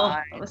good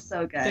one. That was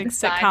so good. Big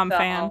sitcom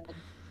fan.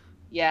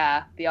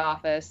 Yeah, The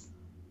Office.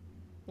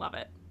 Love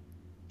it.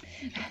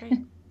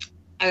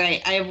 All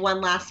right, I have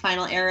one last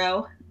final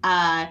arrow.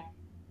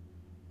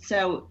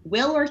 So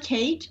Will or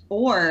Kate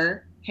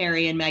or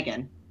Harry and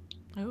Meghan?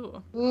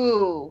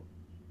 Ooh.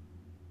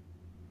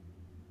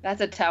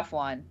 That's a tough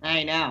one.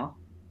 I know.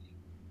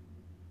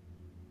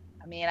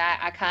 I mean,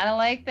 I kind of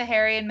like the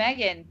Harry and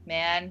Meghan,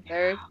 man.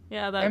 They're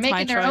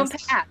making their own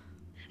path.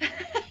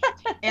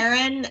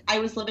 Erin, I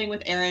was living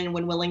with Erin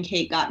when Will and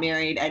Kate got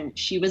married, and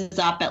she was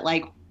up at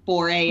like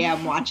 4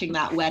 a.m. watching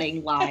that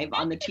wedding live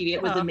on the TV.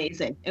 It was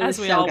amazing. It was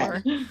so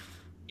good.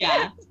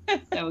 Yeah,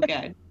 so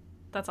good.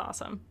 That's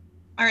awesome.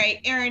 All right,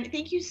 Erin,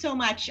 thank you so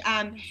much.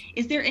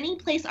 Is there any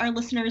place our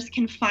listeners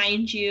can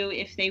find you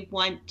if they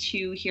want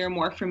to hear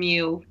more from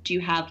you? Do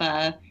you have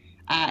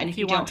and if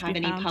you don't have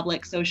any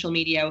public social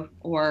media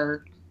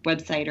or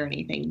website or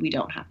anything, we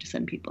don't have to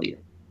send people you.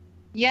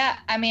 Yeah,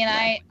 I mean,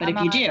 But if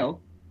you do.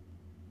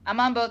 I'm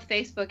on both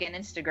Facebook and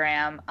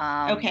Instagram.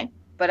 Okay.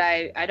 But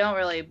I don't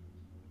really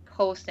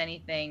post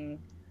anything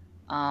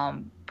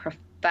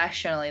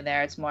professionally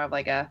there. It's more of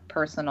like a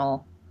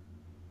personal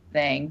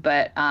thing.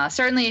 But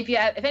certainly if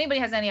anybody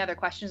has any other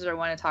questions or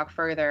want to talk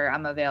further,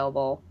 I'm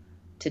available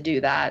to do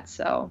that.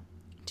 So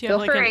do you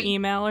have like an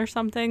email or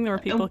something where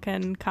people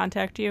can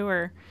contact you?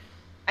 Or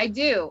I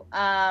do.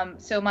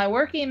 So my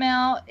work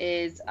email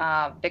is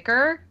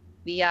Vicar,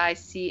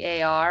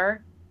 VICAR,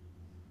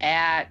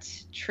 at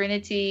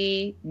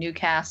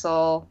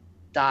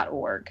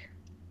trinitynewcastle.org.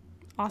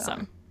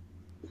 Awesome.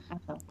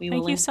 So.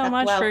 Thank you so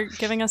much for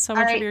giving us so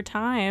much of your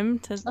time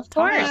to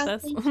talk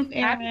about this.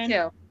 Happy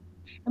to.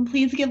 And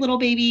please give little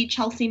baby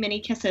Chelsea many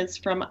kisses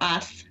from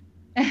us.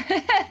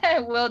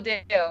 Will do.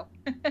 All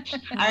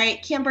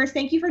right, campers,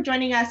 thank you for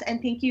joining us,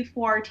 and thank you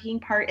for taking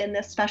part in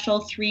this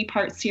special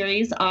 3-part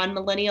series on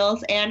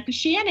millennials and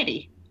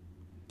Christianity.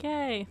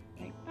 Yay.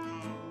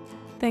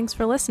 Thanks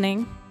for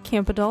listening.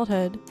 Camp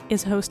Adulthood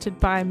is hosted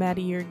by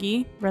Maddie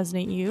Yergi,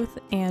 Resident Youth,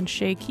 and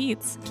Shay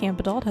Keats, Camp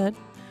Adulthood.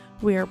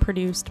 We are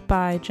produced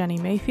by Jenny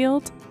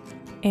Mayfield,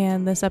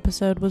 and this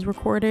episode was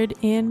recorded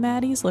in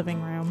Maddie's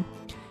living room.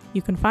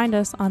 You can find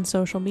us on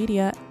social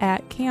media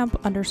at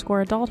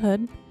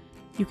camp_adulthood.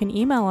 You can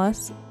email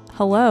us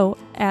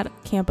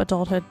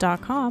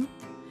hello@campadulthood.com,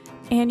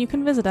 and you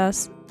can visit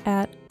us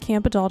at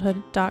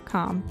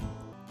campadulthood.com.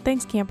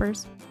 Thanks,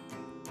 campers.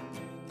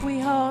 We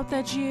hope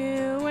that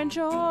you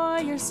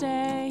enjoy your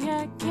stay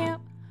at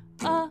Camp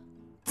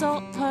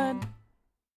Adulthood.